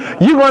on.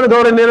 You're going to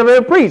go to Nineveh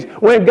and preach.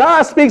 When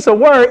God speaks a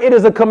word, it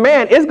is a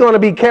command. It's going to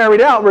be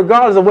carried out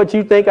regardless of what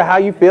you think or how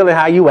you feel and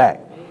how you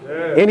act.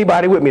 Yes.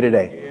 Anybody with me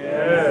today?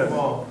 Yes.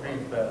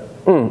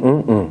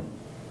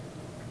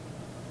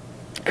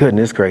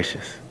 Goodness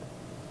gracious.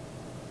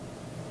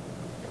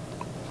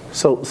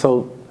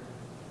 So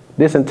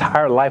this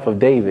entire life of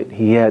David,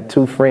 he had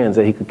two friends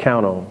that he could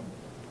count on.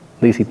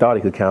 At least he thought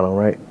he could count on,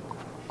 right?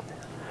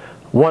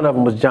 One of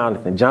them was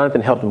Jonathan.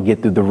 Jonathan helped him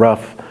get through the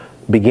rough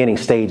beginning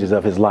stages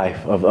of his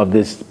life, of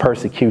this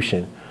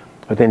persecution.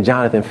 But then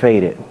Jonathan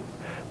faded.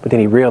 But then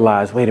he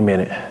realized, wait a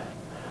minute,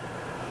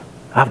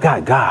 I've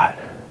got God.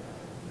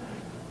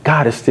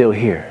 God is still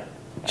here.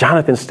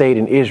 Jonathan stayed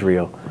in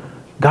Israel.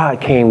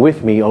 God came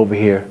with me over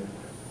here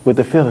with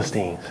the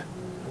Philistines.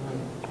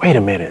 Wait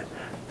a minute.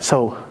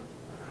 So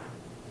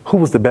who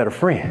was the better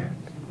friend?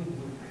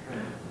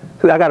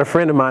 I got a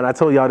friend of mine, I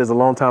told y'all this a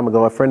long time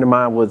ago. A friend of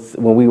mine was,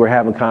 when we were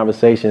having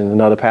conversations,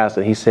 another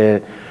pastor, he's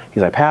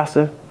like,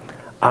 Pastor,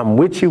 I'm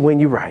with you when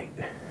you're right.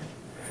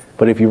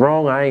 But if you're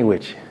wrong, I ain't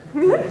with you.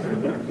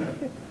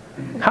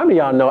 How many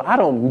of y'all know I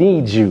don't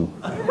need you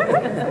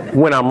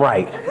when I'm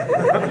right?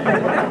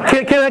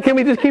 Can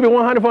we just keep it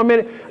 100 for a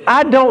minute?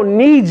 I don't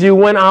need you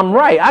when I'm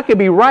right. I could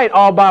be right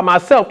all by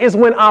myself. It's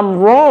when I'm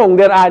wrong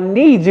that I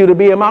need you to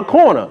be in my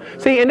corner.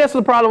 See, and that's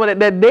the problem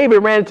that David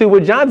ran into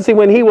with Jonathan. See,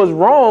 when he was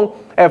wrong,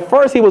 at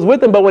first he was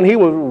with him, but when he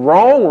was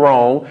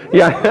wrong,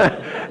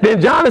 yeah, then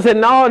Jonathan said,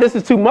 no, this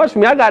is too much for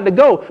me. I got to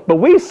go. But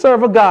we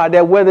serve a God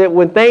that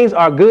when things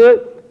are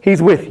good,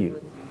 he's with you.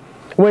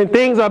 When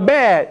things are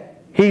bad,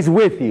 he's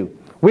with you.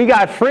 We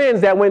got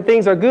friends that when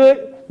things are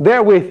good,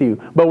 they're with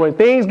you. But when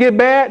things get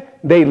bad,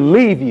 they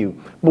leave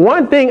you. But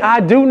one thing I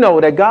do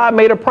know that God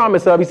made a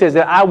promise of, he says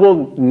that I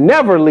will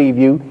never leave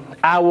you.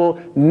 I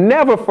will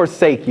never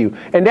forsake you.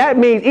 And that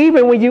means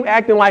even when you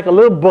acting like a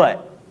little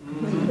butt,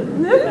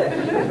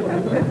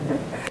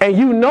 and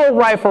you know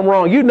right from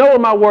wrong, you know what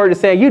my word is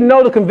saying, you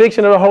know the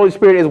conviction of the Holy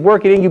Spirit is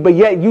working in you, but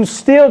yet you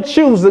still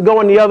choose to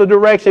go in the other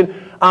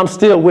direction, I'm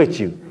still with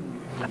you.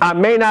 I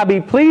may not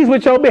be pleased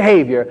with your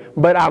behavior,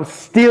 but I'm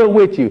still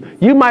with you.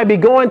 You might be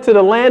going to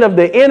the land of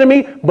the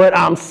enemy, but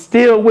I'm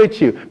still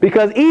with you.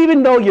 Because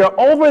even though you're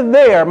over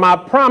there, my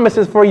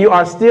promises for you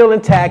are still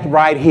intact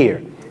right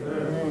here.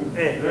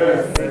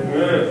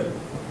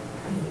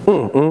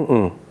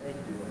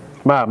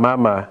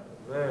 My.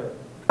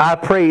 I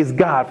praise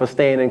God for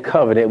staying in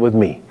covenant with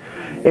me.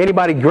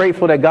 Anybody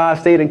grateful that God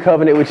stayed in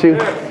covenant with you?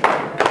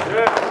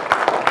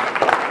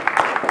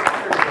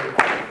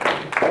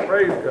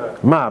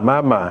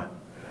 My.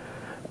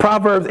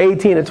 Proverbs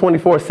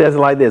 18:24 says it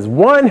like this.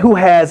 One who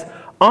has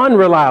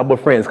unreliable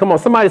friends. Come on,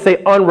 somebody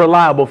say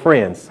unreliable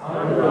friends.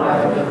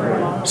 Unreliable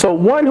friends. So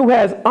one who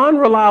has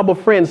unreliable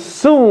friends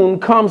soon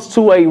comes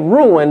to a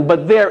ruin,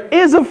 but there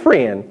is a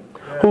friend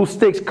who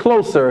sticks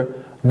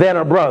closer than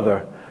a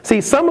brother. See,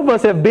 some of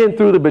us have been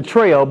through the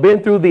betrayal,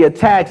 been through the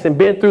attacks, and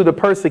been through the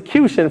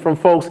persecution from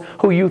folks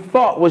who you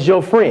thought was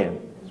your friend.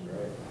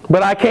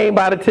 But I came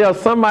by to tell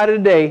somebody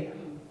today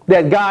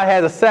that God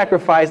has a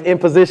sacrifice in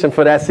position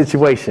for that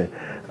situation.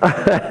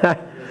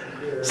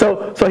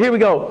 So here we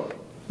go.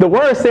 The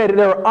word said that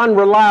they were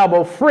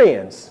unreliable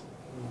friends.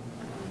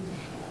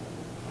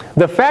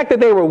 The fact that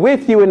they were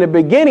with you in the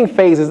beginning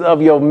phases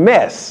of your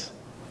mess,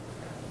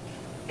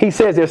 he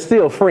says they're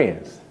still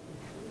friends.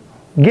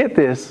 Get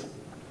this.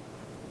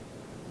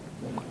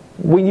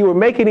 When you were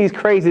making these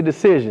crazy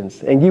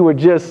decisions and you were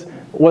just,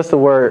 what's the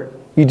word?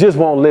 You just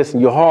won't listen.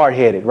 You're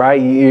hard-headed,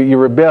 right? You're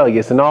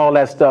rebellious and all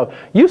that stuff.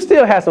 You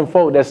still have some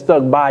folk that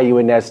stuck by you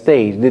in that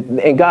stage.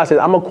 And God says,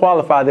 I'm going to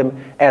qualify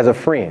them as a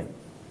friend.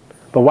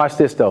 But watch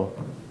this, though.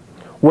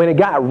 When it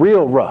got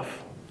real rough,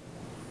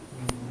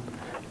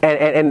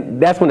 and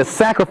that's when the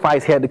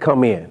sacrifice had to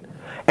come in,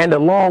 and the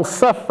long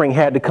suffering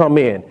had to come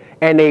in,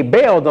 and they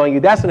bailed on you,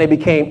 that's when they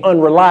became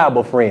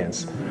unreliable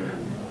friends.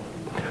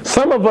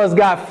 Some of us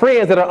got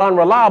friends that are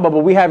unreliable, but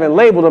we haven't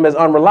labeled them as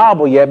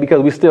unreliable yet because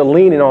we're still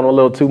leaning on them a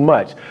little too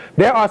much.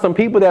 There are some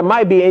people that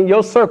might be in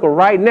your circle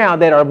right now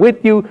that are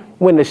with you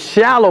when the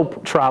shallow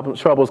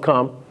troubles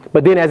come,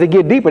 but then as they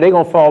get deeper, they're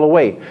going to fall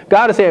away.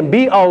 God is saying,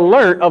 be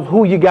alert of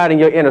who you got in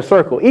your inner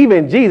circle.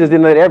 Even Jesus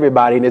didn't let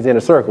everybody in his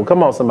inner circle.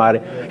 Come on, somebody.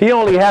 He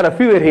only had a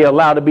few that he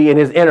allowed to be in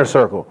his inner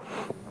circle.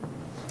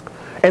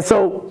 And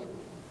so,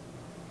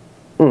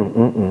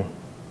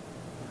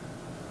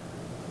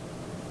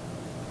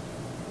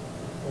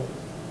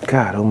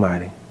 God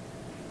almighty.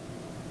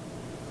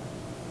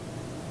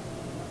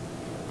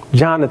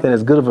 Jonathan,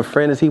 as good of a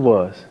friend as he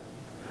was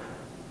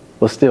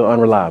still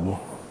unreliable.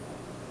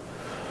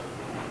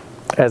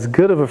 As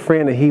good of a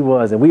friend that he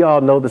was, and we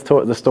all know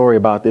the story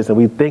about this, and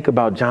we think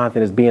about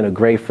Jonathan as being a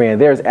great friend,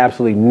 there's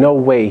absolutely no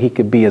way he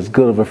could be as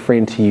good of a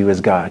friend to you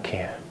as God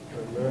can.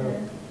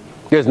 Amen.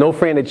 There's no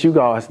friend that you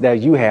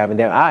have and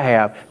that I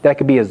have that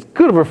could be as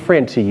good of a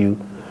friend to you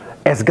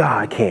as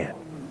God can.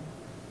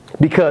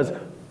 Because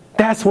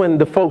that's when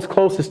the folks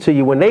closest to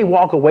you, when they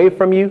walk away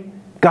from you,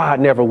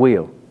 God never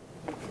will.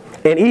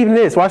 And even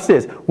this, watch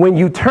this. When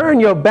you turn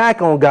your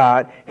back on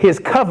God, his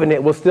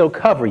covenant will still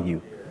cover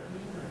you.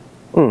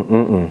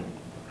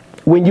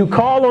 When you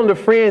call on the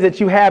friends that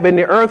you have in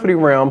the earthly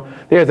realm,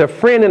 there's a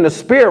friend in the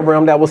spirit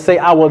realm that will say,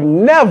 I will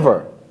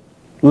never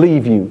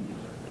leave you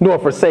nor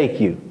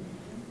forsake you.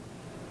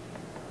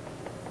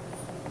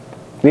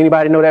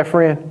 Anybody know that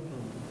friend?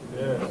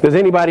 Yeah. Does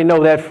anybody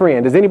know that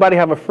friend? Does anybody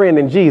have a friend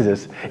in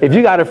Jesus? If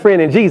you got a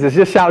friend in Jesus,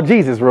 just shout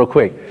Jesus real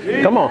quick.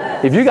 Come on.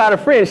 If you got a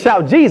friend,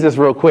 shout Jesus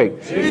real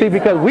quick. See,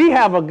 because we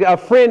have a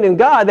friend in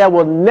God that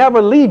will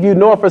never leave you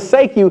nor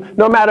forsake you,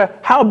 no matter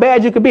how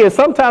bad you could be. And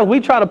sometimes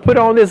we try to put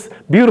on this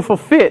beautiful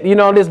fit, you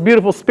know, this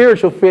beautiful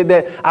spiritual fit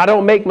that I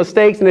don't make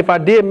mistakes. And if I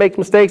did make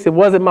mistakes, it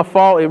wasn't my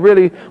fault. It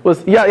really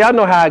was. Y'all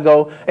know how I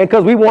go. And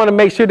because we want to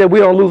make sure that we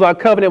don't lose our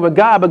covenant with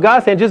God. But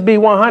God saying, just be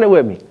 100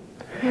 with me.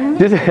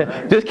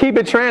 Just keep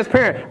it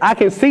transparent. I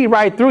can see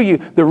right through you.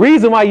 The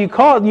reason why you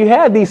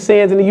had these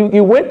sins and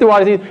you went through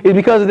all these is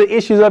because of the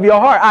issues of your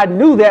heart. I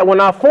knew that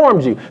when I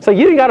formed you. So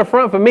you didn't got to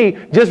front for me.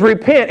 Just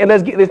repent and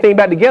let's get this thing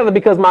back together,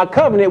 because my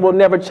covenant will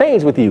never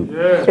change with you.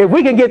 Yeah. If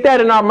we can get that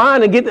in our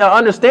mind and get the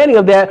understanding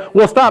of that,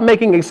 we'll stop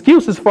making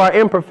excuses for our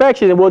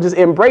imperfection and we'll just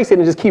embrace it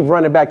and just keep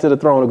running back to the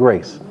throne of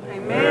grace.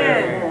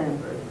 Amen.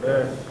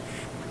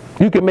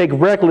 You can make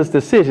reckless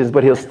decisions,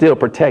 but he'll still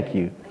protect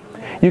you.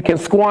 You can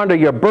squander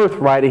your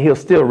birthright and he'll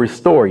still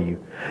restore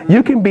you.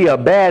 You can be a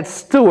bad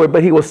steward,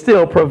 but he will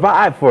still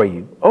provide for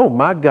you. Oh,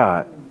 my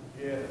God.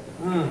 Yeah.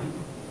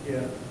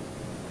 Yeah.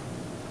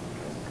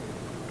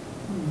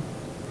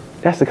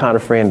 That's the kind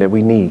of friend that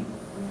we need.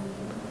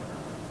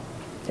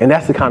 And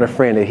that's the kind of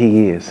friend that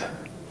he is.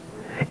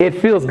 It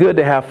feels good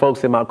to have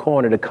folks in my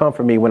corner to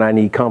comfort me when I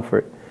need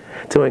comfort,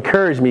 to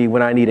encourage me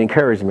when I need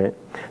encouragement,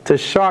 to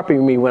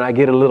sharpen me when I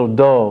get a little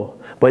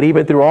dull. But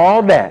even through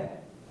all that,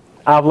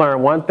 I've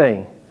learned one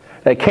thing,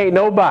 that can't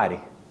nobody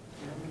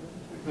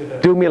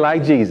do me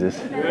like Jesus.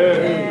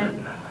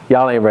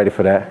 Y'all ain't ready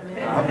for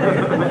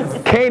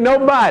that. Can't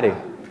nobody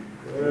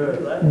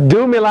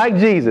do me like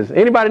Jesus.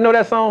 Anybody know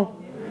that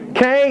song?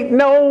 Can't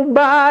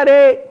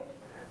nobody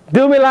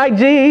do me like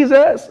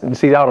Jesus.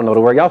 See, y'all don't know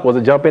the word. Y'all supposed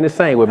to jump in and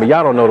sing with me.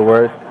 Y'all don't know the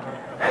word.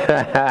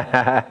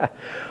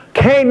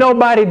 Can't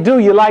nobody do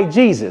you like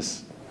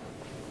Jesus.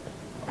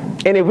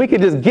 And if we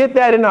could just get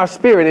that in our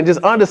spirit and just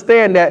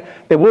understand that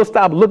we'll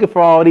stop looking for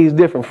all these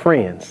different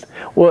friends.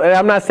 Well,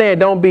 I'm not saying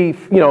don't be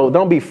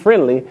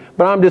friendly,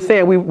 but I'm just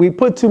saying we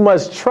put too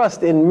much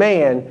trust in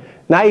man,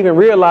 not even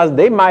realize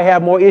they might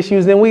have more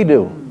issues than we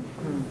do.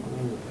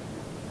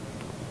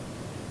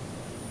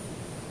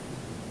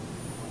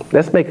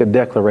 Let's make a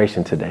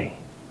declaration today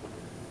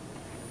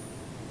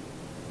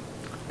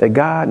that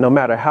God, no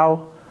matter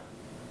how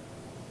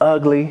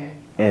ugly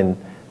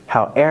and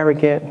how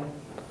arrogant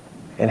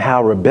and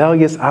how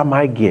rebellious I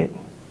might get,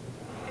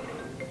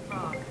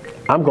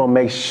 I'm going to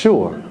make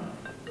sure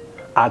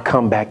I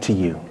come back to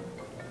you.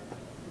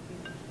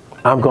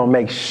 I'm going to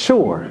make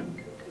sure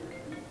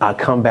I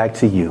come back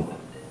to you.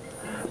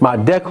 My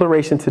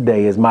declaration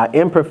today is my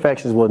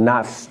imperfections will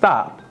not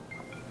stop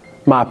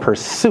my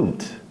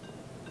pursuit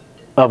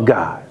of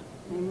God.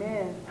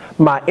 Amen.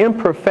 My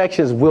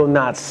imperfections will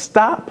not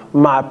stop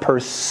my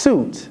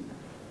pursuit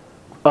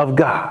of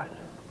God.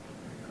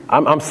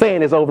 I'm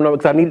saying this over and over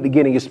because I need it to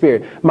get in your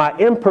spirit. My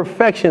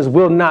imperfections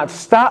will not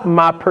stop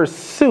my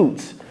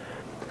pursuit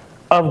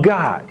of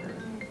God.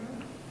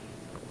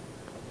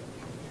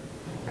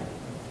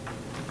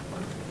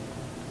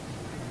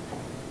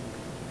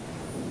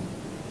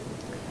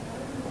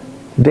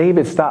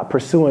 David stopped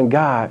pursuing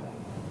God.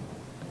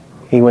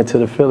 He went to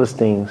the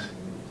Philistines.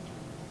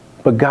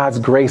 But God's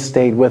grace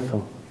stayed with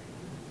him.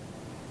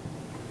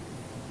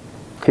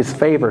 His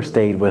favor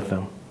stayed with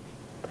him.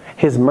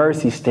 His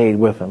mercy stayed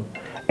with him.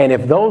 And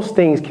if those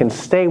things can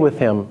stay with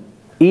him,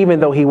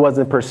 even though he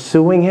wasn't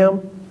pursuing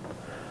him,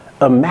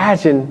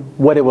 imagine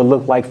what it would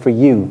look like for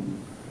you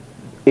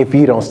if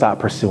you don't stop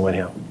pursuing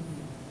him.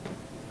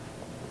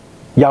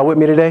 Y'all with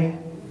me today?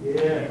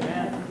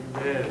 Yeah.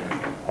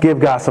 Give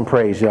God some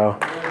praise, y'all.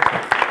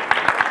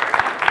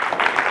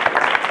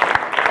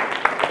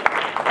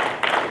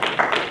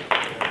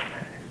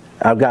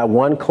 I've got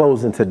one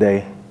closing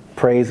today.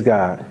 Praise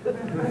God.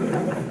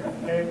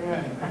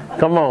 Amen.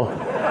 Come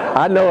on.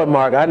 I know it,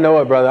 Mark. I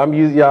know it, brother. I'm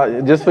using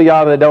y'all. Just for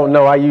y'all that don't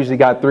know, I usually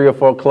got 3 or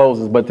 4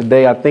 closes, but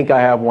today I think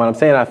I have one. I'm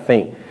saying I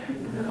think.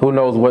 Who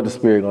knows what the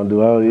Spirit gonna do?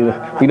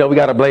 We know we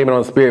gotta blame it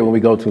on the Spirit when we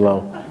go too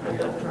long.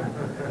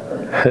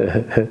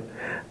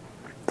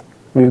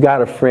 We've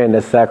got a friend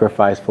that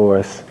sacrificed for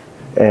us,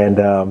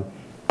 and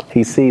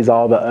he sees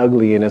all the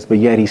ugly in us, but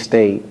yet he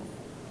stayed.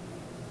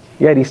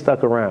 Yet he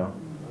stuck around.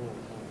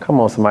 Come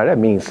on, somebody, that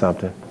means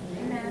something.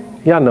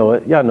 Y'all know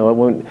it. Y'all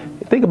know it.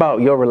 Think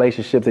about your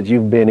relationships that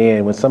you've been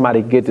in when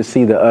somebody get to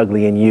see the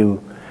ugly in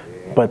you,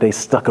 but they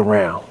stuck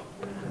around.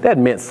 That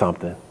meant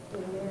something.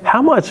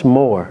 How much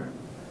more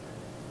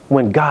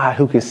when God,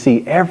 who can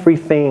see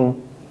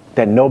everything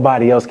that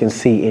nobody else can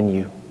see in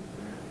you,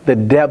 the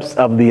depths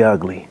of the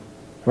ugly,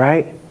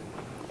 right?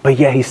 But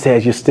yet he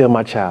says, you're still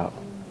my child.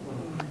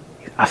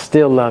 I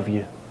still love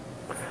you.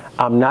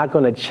 I'm not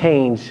going to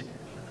change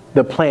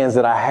the plans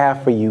that I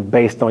have for you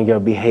based on your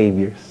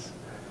behaviors,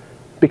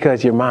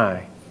 because you're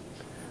mine.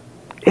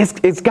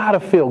 It's got to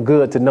feel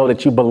good to know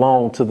that you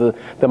belong to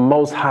the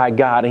Most High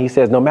God. And he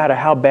says, no matter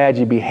how bad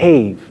you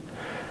behave,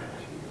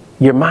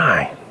 you're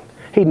mine.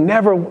 He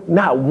never,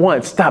 not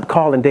once, stopped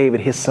calling David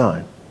his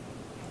son.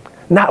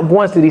 Not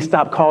once did he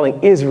stop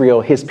calling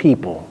Israel his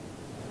people.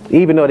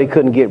 even though they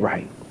couldn't get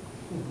right.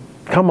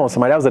 Come on,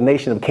 somebody. That was a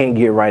nation that can't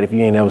get right if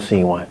you ain't ever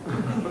seen one.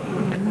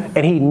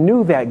 And he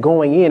knew that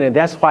going in, and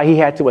that's why he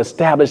had to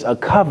establish a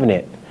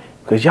covenant.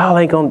 Because y'all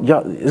ain't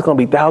gonna, it's gonna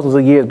be thousands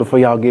of years before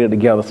y'all get it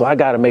together. So I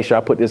gotta make sure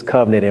I put this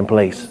covenant in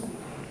place.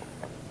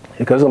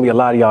 Because there's gonna be a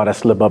lot of y'all that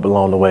slip up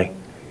along the way.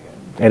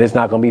 And it's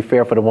not gonna be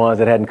fair for the ones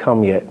that hadn't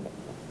come yet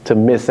to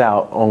miss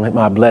out on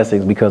my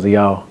blessings because of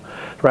y'all,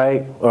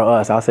 right? Or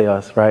us, I'll say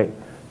us, right?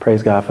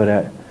 Praise God for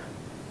that.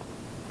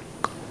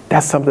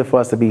 That's something for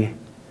us to be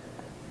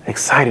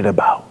excited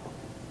about.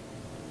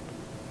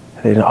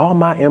 In all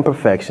my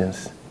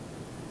imperfections,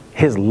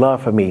 his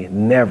love for me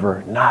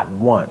never, not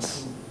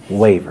once,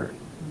 wavered.